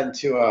almost got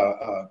into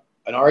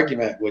an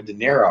argument with De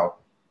Niro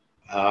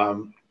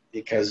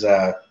because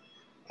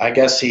I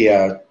guess he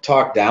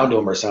talked down to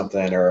him or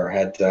something, or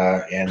had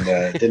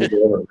didn't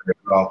do it very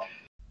well.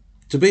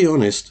 To be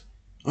honest,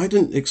 I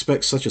didn't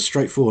expect such a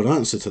straightforward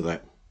answer to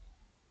that.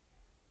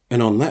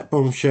 And on that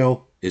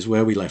bombshell is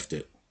where we left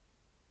it.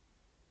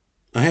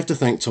 I have to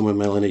thank Tom and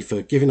Melanie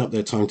for giving up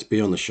their time to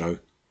be on the show.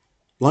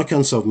 Like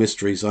Unsolved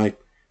Mysteries, I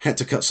had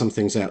to cut some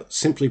things out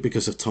simply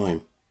because of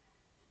time.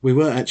 We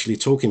were actually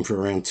talking for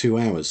around 2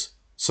 hours,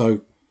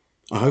 so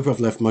I hope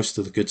I've left most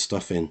of the good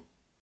stuff in.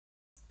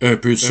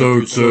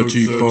 Episode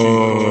 35.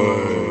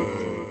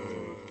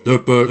 The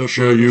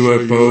Berkshire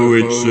UFO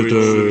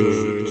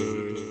Incident.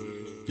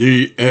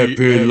 The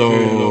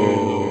Epilogue.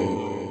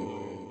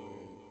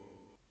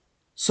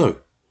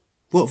 So,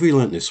 what have we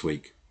learnt this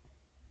week?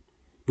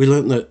 We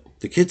learnt that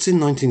the kids in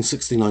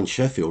 1969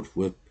 Sheffield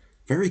were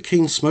very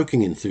keen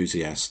smoking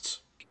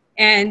enthusiasts.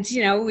 And,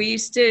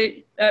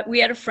 we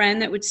had a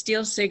friend that would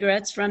steal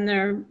cigarettes from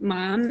their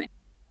mom.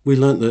 We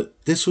learnt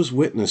that this was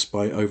witnessed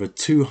by over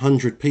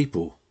 200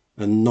 people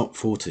and not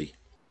 40.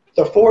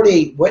 The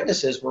 40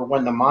 witnesses were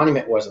when the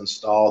monument was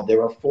installed.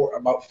 There were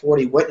about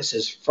 40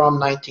 witnesses from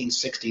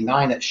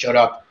 1969 that showed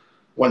up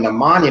when the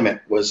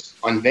monument was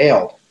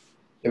unveiled.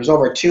 There was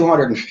over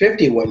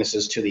 250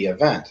 witnesses to the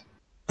event.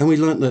 And we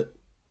learnt that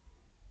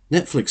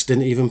Netflix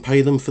didn't even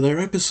pay them for their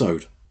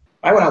episode.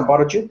 I went out and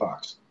bought a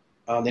jukebox.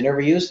 They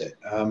never used it.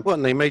 What,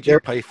 and they made you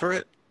pay for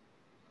it?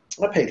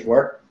 I paid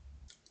for it.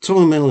 Tom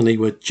and Melanie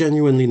were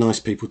genuinely nice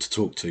people to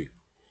talk to,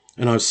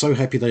 and I was so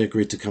happy they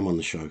agreed to come on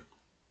the show.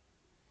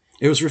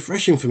 It was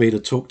refreshing for me to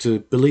talk to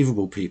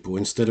believable people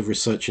instead of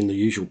researching the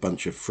usual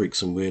bunch of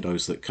freaks and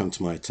weirdos that come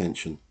to my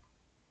attention.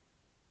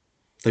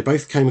 They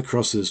both came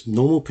across as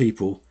normal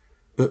people,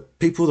 but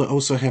people that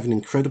also have an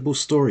incredible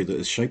story that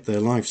has shaped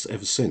their lives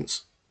ever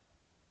since.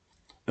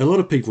 A lot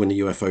of people in the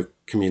UFO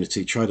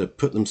community try to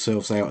put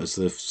themselves out as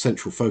the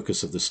central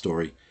focus of the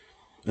story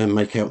and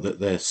make out that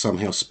they're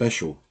somehow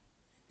special,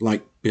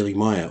 like Billy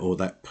Meyer or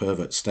that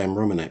pervert Stan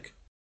Romanek.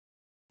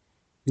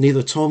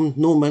 Neither Tom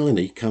nor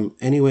Melanie come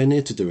anywhere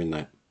near to doing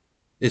that.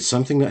 It's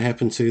something that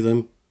happened to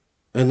them,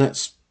 and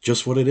that's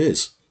just what it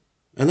is.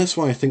 And that's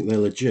why I think they're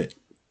legit.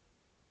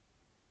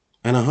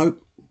 And I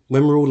hope,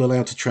 when we're all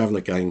allowed to travel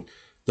again,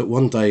 that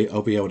one day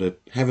I'll be able to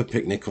have a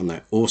picnic on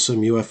that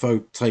awesome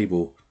UFO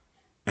table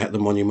at the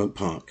Monument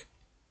Park.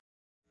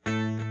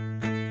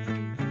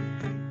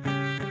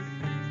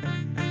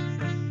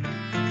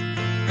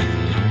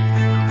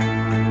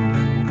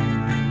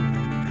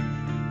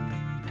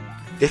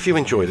 If you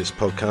enjoy this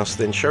podcast,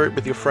 then share it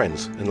with your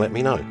friends and let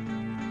me know.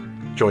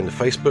 Join the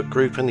Facebook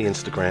group and the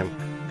Instagram,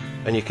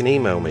 and you can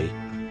email me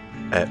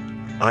at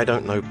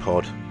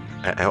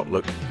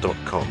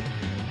idon'tknowpod@outlook.com.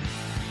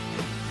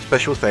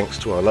 Special thanks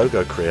to our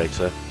logo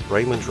creator,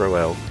 Raymond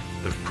Roel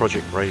of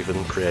Project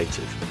Raven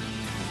Creative.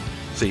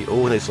 See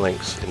all his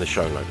links in the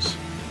show notes.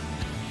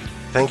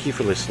 Thank you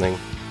for listening,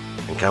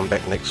 and come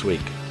back next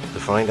week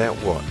to find out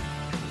what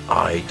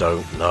I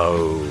don't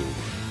know.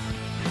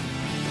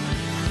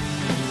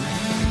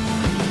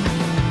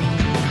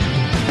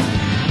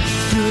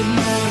 Good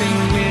morning,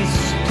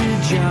 Mr.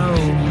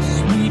 Jones.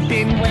 We've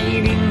been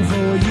waiting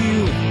for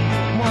you.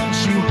 Won't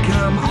you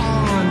come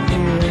on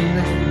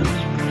in?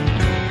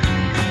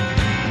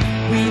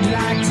 We'd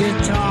like to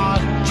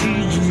talk to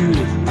you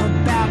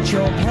about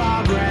your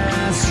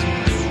progress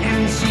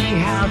and see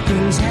how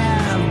things happen.